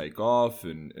technology take off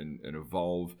and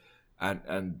evolve,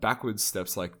 and backwards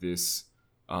steps like this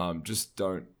just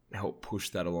don't help push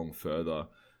that along further.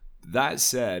 That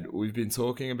said, we've been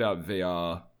talking about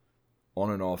VR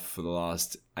on and off for the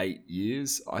last 8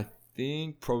 years. I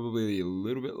think probably a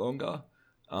little bit longer.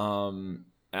 And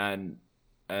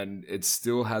it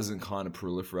still hasn't kind of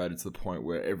proliferated to the point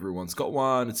where everyone's got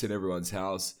one, it's in everyone's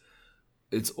house.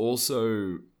 It's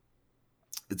also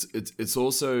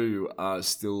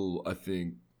still, I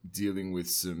think, dealing with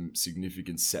some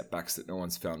significant setbacks that no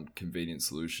one's found convenient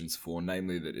solutions for,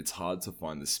 namely that it's hard to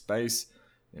find the space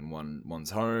in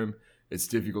one's home. It's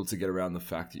difficult to get around the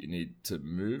fact that you need to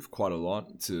move quite a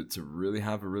lot to really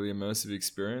have a really immersive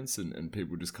experience, and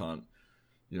people just can't,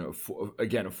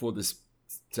 afford this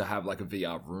to have like a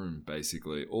VR room,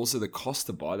 basically. Also, the cost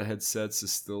to buy the headsets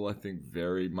is still, I think,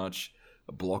 very much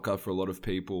a blocker for a lot of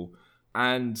people.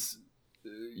 And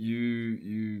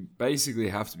you basically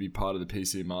have to be part of the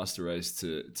PC master race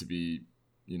to be,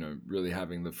 really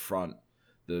having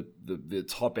the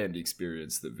top end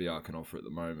experience that VR can offer at the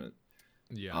moment.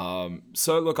 Yeah.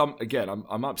 So look,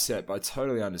 I'm upset, but I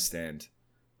totally understand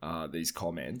these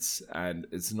comments, and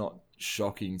it's not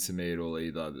shocking to me at all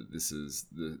either that this is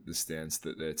the stance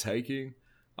that they're taking.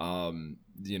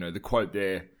 The quote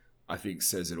there, I think,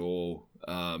 says it all.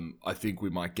 I think we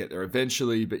might get there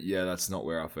eventually, but yeah, that's not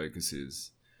where our focus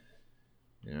is.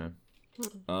 So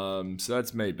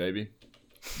that's me, baby.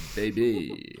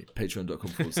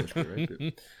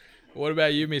 Patreon.com/. What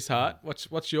about you, Miss Hart?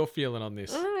 What's your feeling on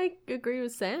this? I agree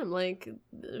with Sam. Like,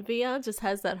 VR just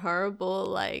has that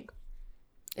horrible,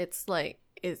 it's a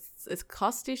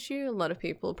cost issue. A lot of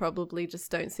people probably just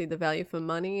don't see the value for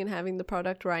money in having the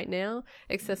product right now.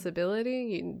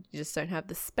 Accessibility, you just don't have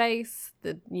the space,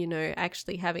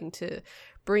 actually having to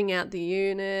bring out the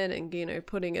unit and,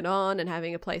 putting it on and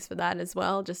having a place for that as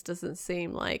well just doesn't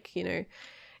seem like,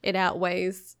 it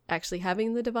outweighs actually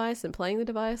having the device and playing the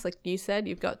device. Like you said,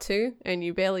 you've got 2 and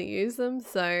you barely use them.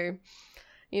 So,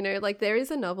 there is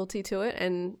a novelty to it,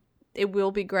 and it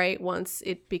will be great once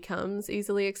it becomes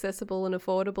easily accessible and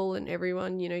affordable and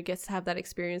everyone, gets to have that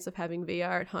experience of having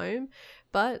VR at home.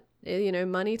 But,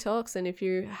 money talks, and if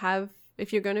you're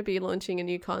going to be launching a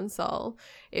new console,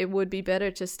 it would be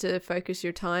better just to focus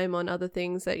your time on other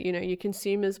things that, your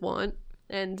consumers want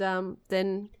And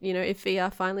then, if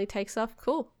VR finally takes off,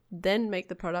 cool. Then make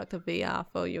the product of VR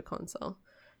for your console.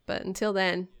 But until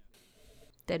then,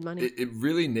 dead money. It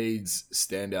really needs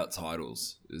standout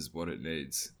titles is what it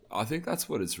needs. I think that's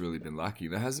what it's really been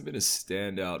lacking. There hasn't been a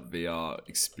standout VR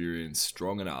experience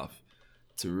strong enough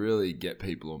to really get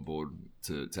people on board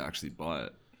to actually buy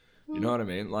it. You know what I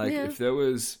mean? Like, if there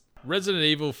was... Resident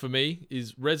Evil for me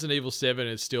is Resident Evil 7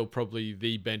 is still probably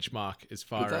the benchmark as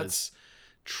far as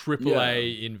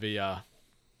AAA in VR.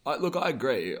 I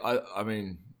agree. I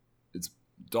mean, it's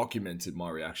documented my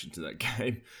reaction to that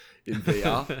game in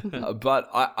VR. But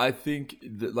I think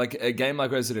that, like, a game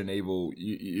like Resident Evil,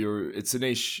 it's a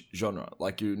niche genre.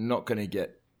 Like, you're not going to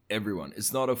get everyone.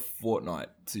 It's not a Fortnite,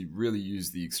 to really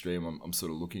use the extreme I'm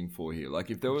sort of looking for here. Like,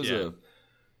 if there was a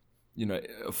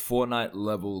Fortnite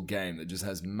level game that just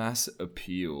has mass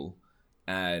appeal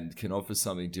and can offer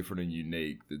something different and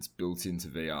unique that's built into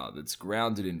VR, that's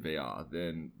grounded in VR,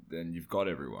 then you've got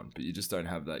everyone. But you just don't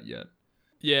have that yet.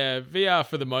 Yeah, VR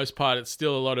for the most part, it's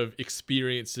still a lot of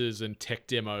experiences and tech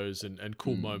demos and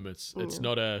cool moments. It's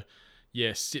not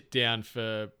sit down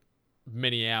for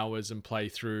many hours and play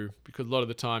through, because a lot of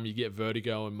the time you get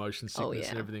vertigo and motion sickness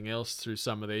and everything else through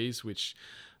some of these, which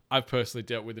I've personally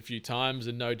dealt with a few times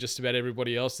and know just about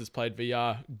everybody else that's played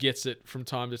VR gets it from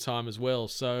time to time as well.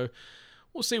 So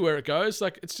we'll see where it goes.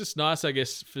 Like, it's just nice, I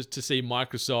guess, to see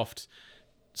Microsoft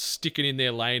sticking in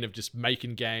their lane of just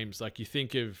making games. Like, you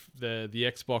think of the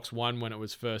Xbox One when it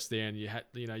was first there, and you had,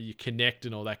 you Connect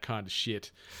and all that kind of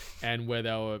shit, and where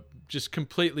they were just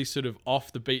completely sort of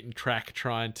off the beaten track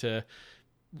trying to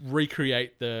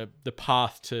recreate the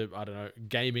path to, I don't know,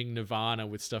 gaming nirvana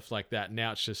with stuff like that.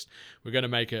 Now it's just, we're going to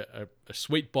make a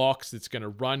sweet box that's going to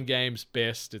run games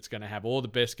best, it's going to have all the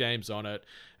best games on it,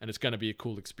 and it's going to be a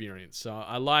cool experience. So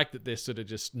I like that they're sort of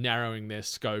just narrowing their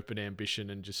scope and ambition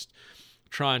and just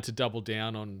trying to double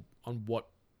down on what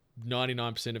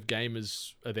 99% of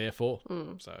gamers are there for.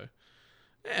 So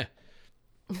yeah.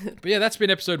 But yeah, that's been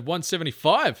episode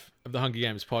 175 of the Hunger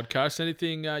Games podcast.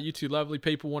 Anything you two lovely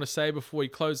people want to say before we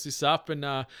close this up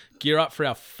and gear up for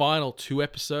our final 2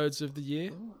 episodes of the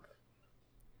year?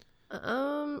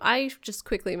 I just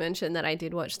quickly mentioned that I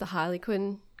did watch the Harley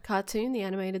Quinn cartoon, the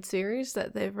animated series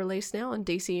that they've released now on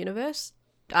DC Universe.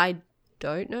 I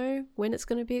don't know when it's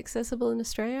going to be accessible in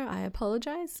Australia. I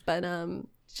apologize. But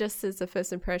just as a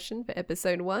first impression for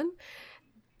episode 1,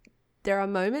 there are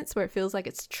moments where it feels like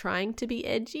it's trying to be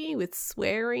edgy with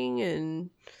swearing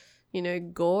and,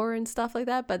 gore and stuff like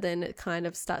that. But then it kind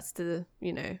of starts to,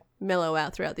 mellow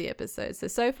out throughout the episode.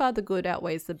 So far the good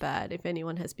outweighs the bad, if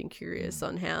anyone has been curious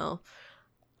on how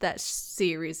that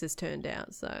series has turned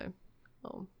out. So,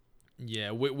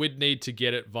 yeah, we'd need to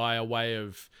get it via way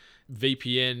of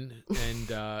VPN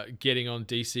and getting on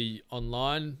DC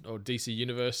Online, or DC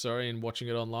Universe, and watching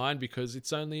it online, because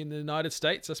it's only in the United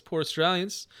States. Us poor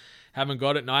Australians haven't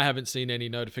got it, and I haven't seen any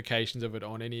notifications of it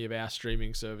on any of our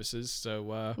streaming services.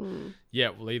 So yeah,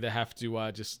 we'll either have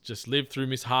to just live through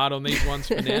Miss Hard on these ones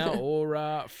for now,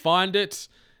 or find it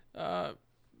not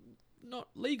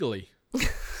legally.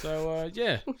 So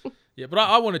yeah. Yeah, but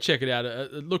I want to check it out.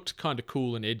 It looked kind of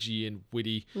cool and edgy and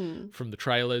witty from the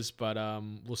trailers, but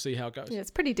we'll see how it goes. Yeah,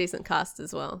 it's a pretty decent cast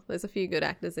as well. There's a few good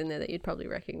actors in there that you'd probably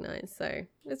recognize, so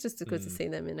it's just good to see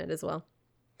them in it as well.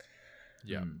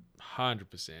 Yeah, 100%.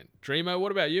 Dreamo,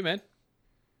 what about you, man?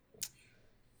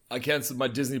 I cancelled my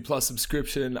Disney Plus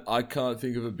subscription. I can't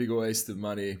think of a bigger waste of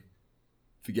money.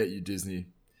 Forget you, Disney.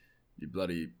 You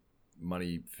bloody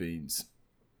money fiends.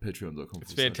 Patreon.com.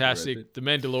 It's fantastic. The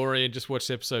Mandalorian, just watched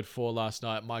episode 4 last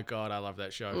night. My God, I love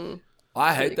that show.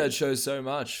 I hate that show so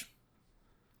much.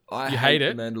 I hate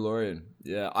it? The Mandalorian.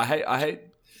 Yeah, I hate.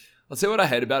 I'll tell you what I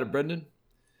hate about it, Brendan.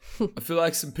 I feel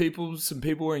like some people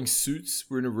wearing suits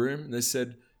were in a room and they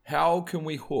said, how can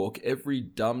we hawk every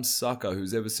dumb sucker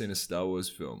who's ever seen a Star Wars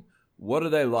film? What are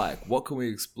they like? What can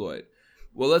we exploit?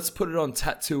 Well, let's put it on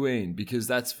Tatooine because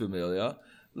that's familiar.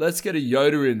 Let's get a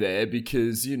Yoda in there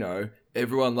because,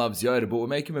 everyone loves Yoda, but we'll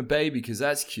make him a baby because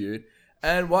that's cute.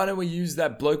 And why don't we use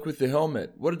that bloke with the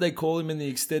helmet? What did they call him in the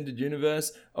extended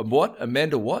universe? What?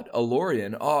 Amanda what?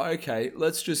 Alorian? Oh, okay.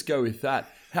 Let's just go with that.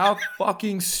 How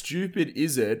fucking stupid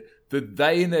is it that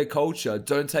they in their culture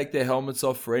don't take their helmets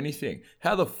off for anything?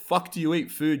 How the fuck do you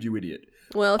eat food, you idiot?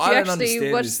 Well, if you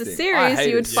actually watch the series,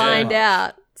 you would find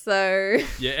out. So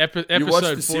yeah,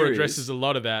 episode 4 addresses a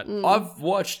lot of that. I've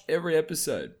watched every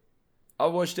episode. The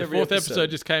 4th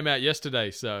episode just came out yesterday,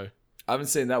 so I haven't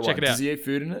seen that one. Does he eat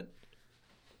food in it?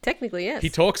 Technically, yes. He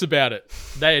talks about it.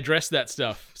 They address that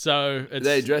stuff. So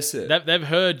They address it. They've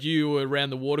heard you around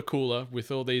the water cooler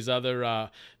with all these other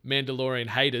Mandalorian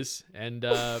haters, and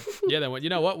they went, you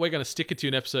know what? We're going to stick it to you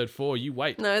in episode 4. You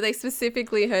wait. No, they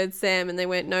specifically heard Sam, and they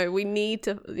went, no, we need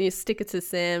to stick it to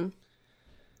Sam.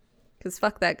 Because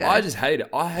fuck that guy. I just hate it.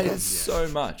 I hate it so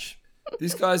much.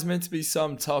 This guy's meant to be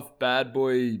some tough bad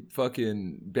boy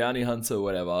fucking bounty hunter or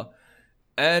whatever.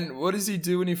 And what does he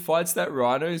do when he fights that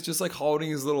rhino? He's just like holding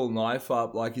his little knife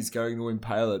up like he's going to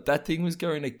impale it. That thing was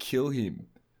going to kill him.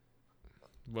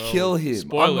 Well, Kill him.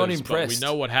 Spoilers, I'm not impressed. But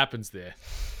we know what happens there.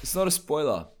 It's not a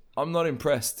spoiler. I'm not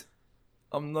impressed.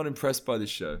 I'm not impressed by this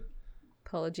show.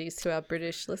 Apologies to our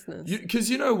British listeners. Because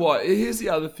you know what? Here's the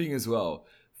other thing as well.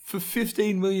 For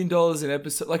 $15 million an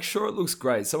episode, like, sure, it looks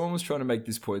great. Someone was trying to make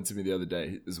this point to me the other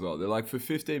day as well. They're like, for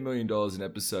 $15 million an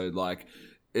episode, like,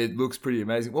 it looks pretty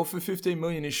amazing. Well, for $15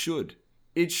 million, it should.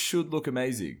 It should look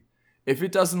amazing. If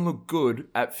it doesn't look good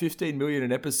at $15 million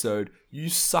an episode, you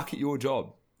suck at your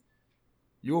job.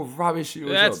 You're rubbish at your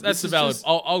job. That's a valid.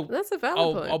 That's a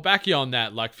valid point. I'll back you on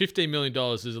that. Like $15 million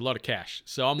is a lot of cash,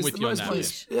 so I'm with you on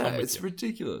that. Yeah, it's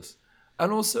ridiculous.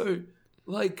 And also,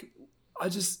 like, I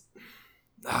just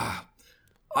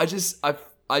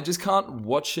can't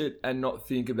watch it and not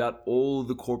think about all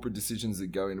the corporate decisions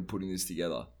that go into putting this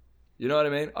together. You know what I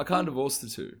mean? I can't divorce the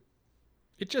two.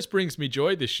 It just brings me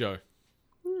joy, this show.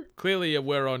 Clearly,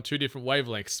 we're on two different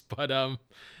wavelengths, but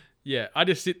yeah, I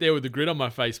just sit there with a grin on my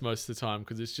face most of the time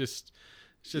because it's just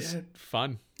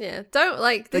fun. Yeah, don't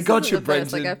like. This they got isn't you, the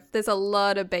first. Brendan. There's a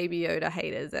lot of Baby Yoda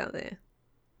haters out there.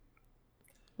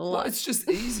 Well, it's just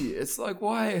easy. It's like,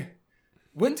 why?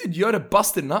 When did Yoda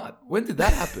bust a nut? When did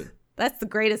that happen? That's the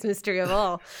greatest mystery of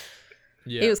all.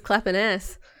 Yeah, he was clapping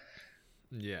ass.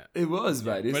 Yeah, it was,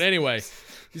 mate. But anyway,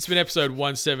 this has been episode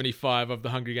 175 of the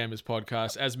Hungry Gamers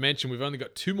podcast. As mentioned, we've only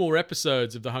got 2 more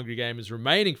episodes of the Hungry Gamers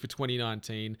remaining for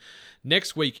 2019.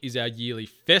 Next week is our yearly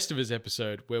Festivus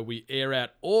episode where we air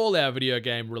out all our video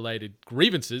game related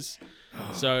grievances.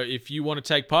 So if you want to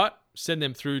take part, send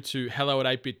them through to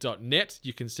hello@8bit.net.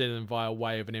 You can send them via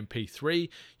way of an MP3.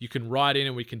 You can write in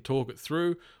and we can talk it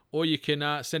through. Or you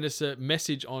can send us a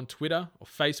message on Twitter or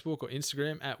Facebook or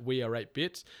Instagram at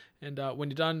weare8bit. And when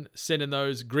you're done sending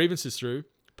those grievances through,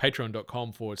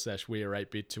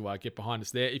 patreon.com/weare8bit to get behind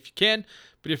us there if you can.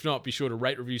 But if not, be sure to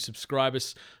rate, review, subscribe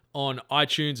us on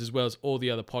iTunes as well as all the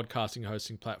other podcasting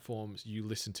hosting platforms you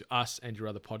listen to us and your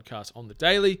other podcasts on the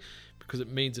daily, because it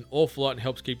means an awful lot and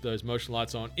helps keep those motion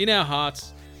lights on in our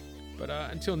hearts. But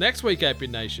until next week, 8-Bit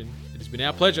Nation, it has been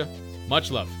our pleasure. Much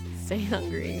love. Stay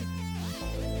hungry.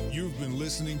 You've been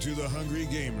listening to The Hungry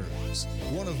Gamers,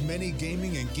 one of many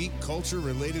gaming and geek culture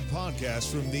related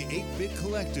podcasts from the 8-Bit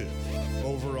Collective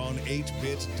over on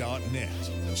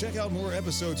 8bit.net. Check out more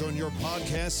episodes on your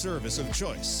podcast service of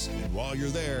choice. And while you're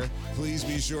there, please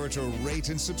be sure to rate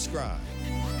and subscribe.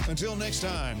 Until next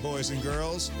time, boys and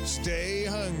girls, stay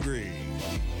hungry.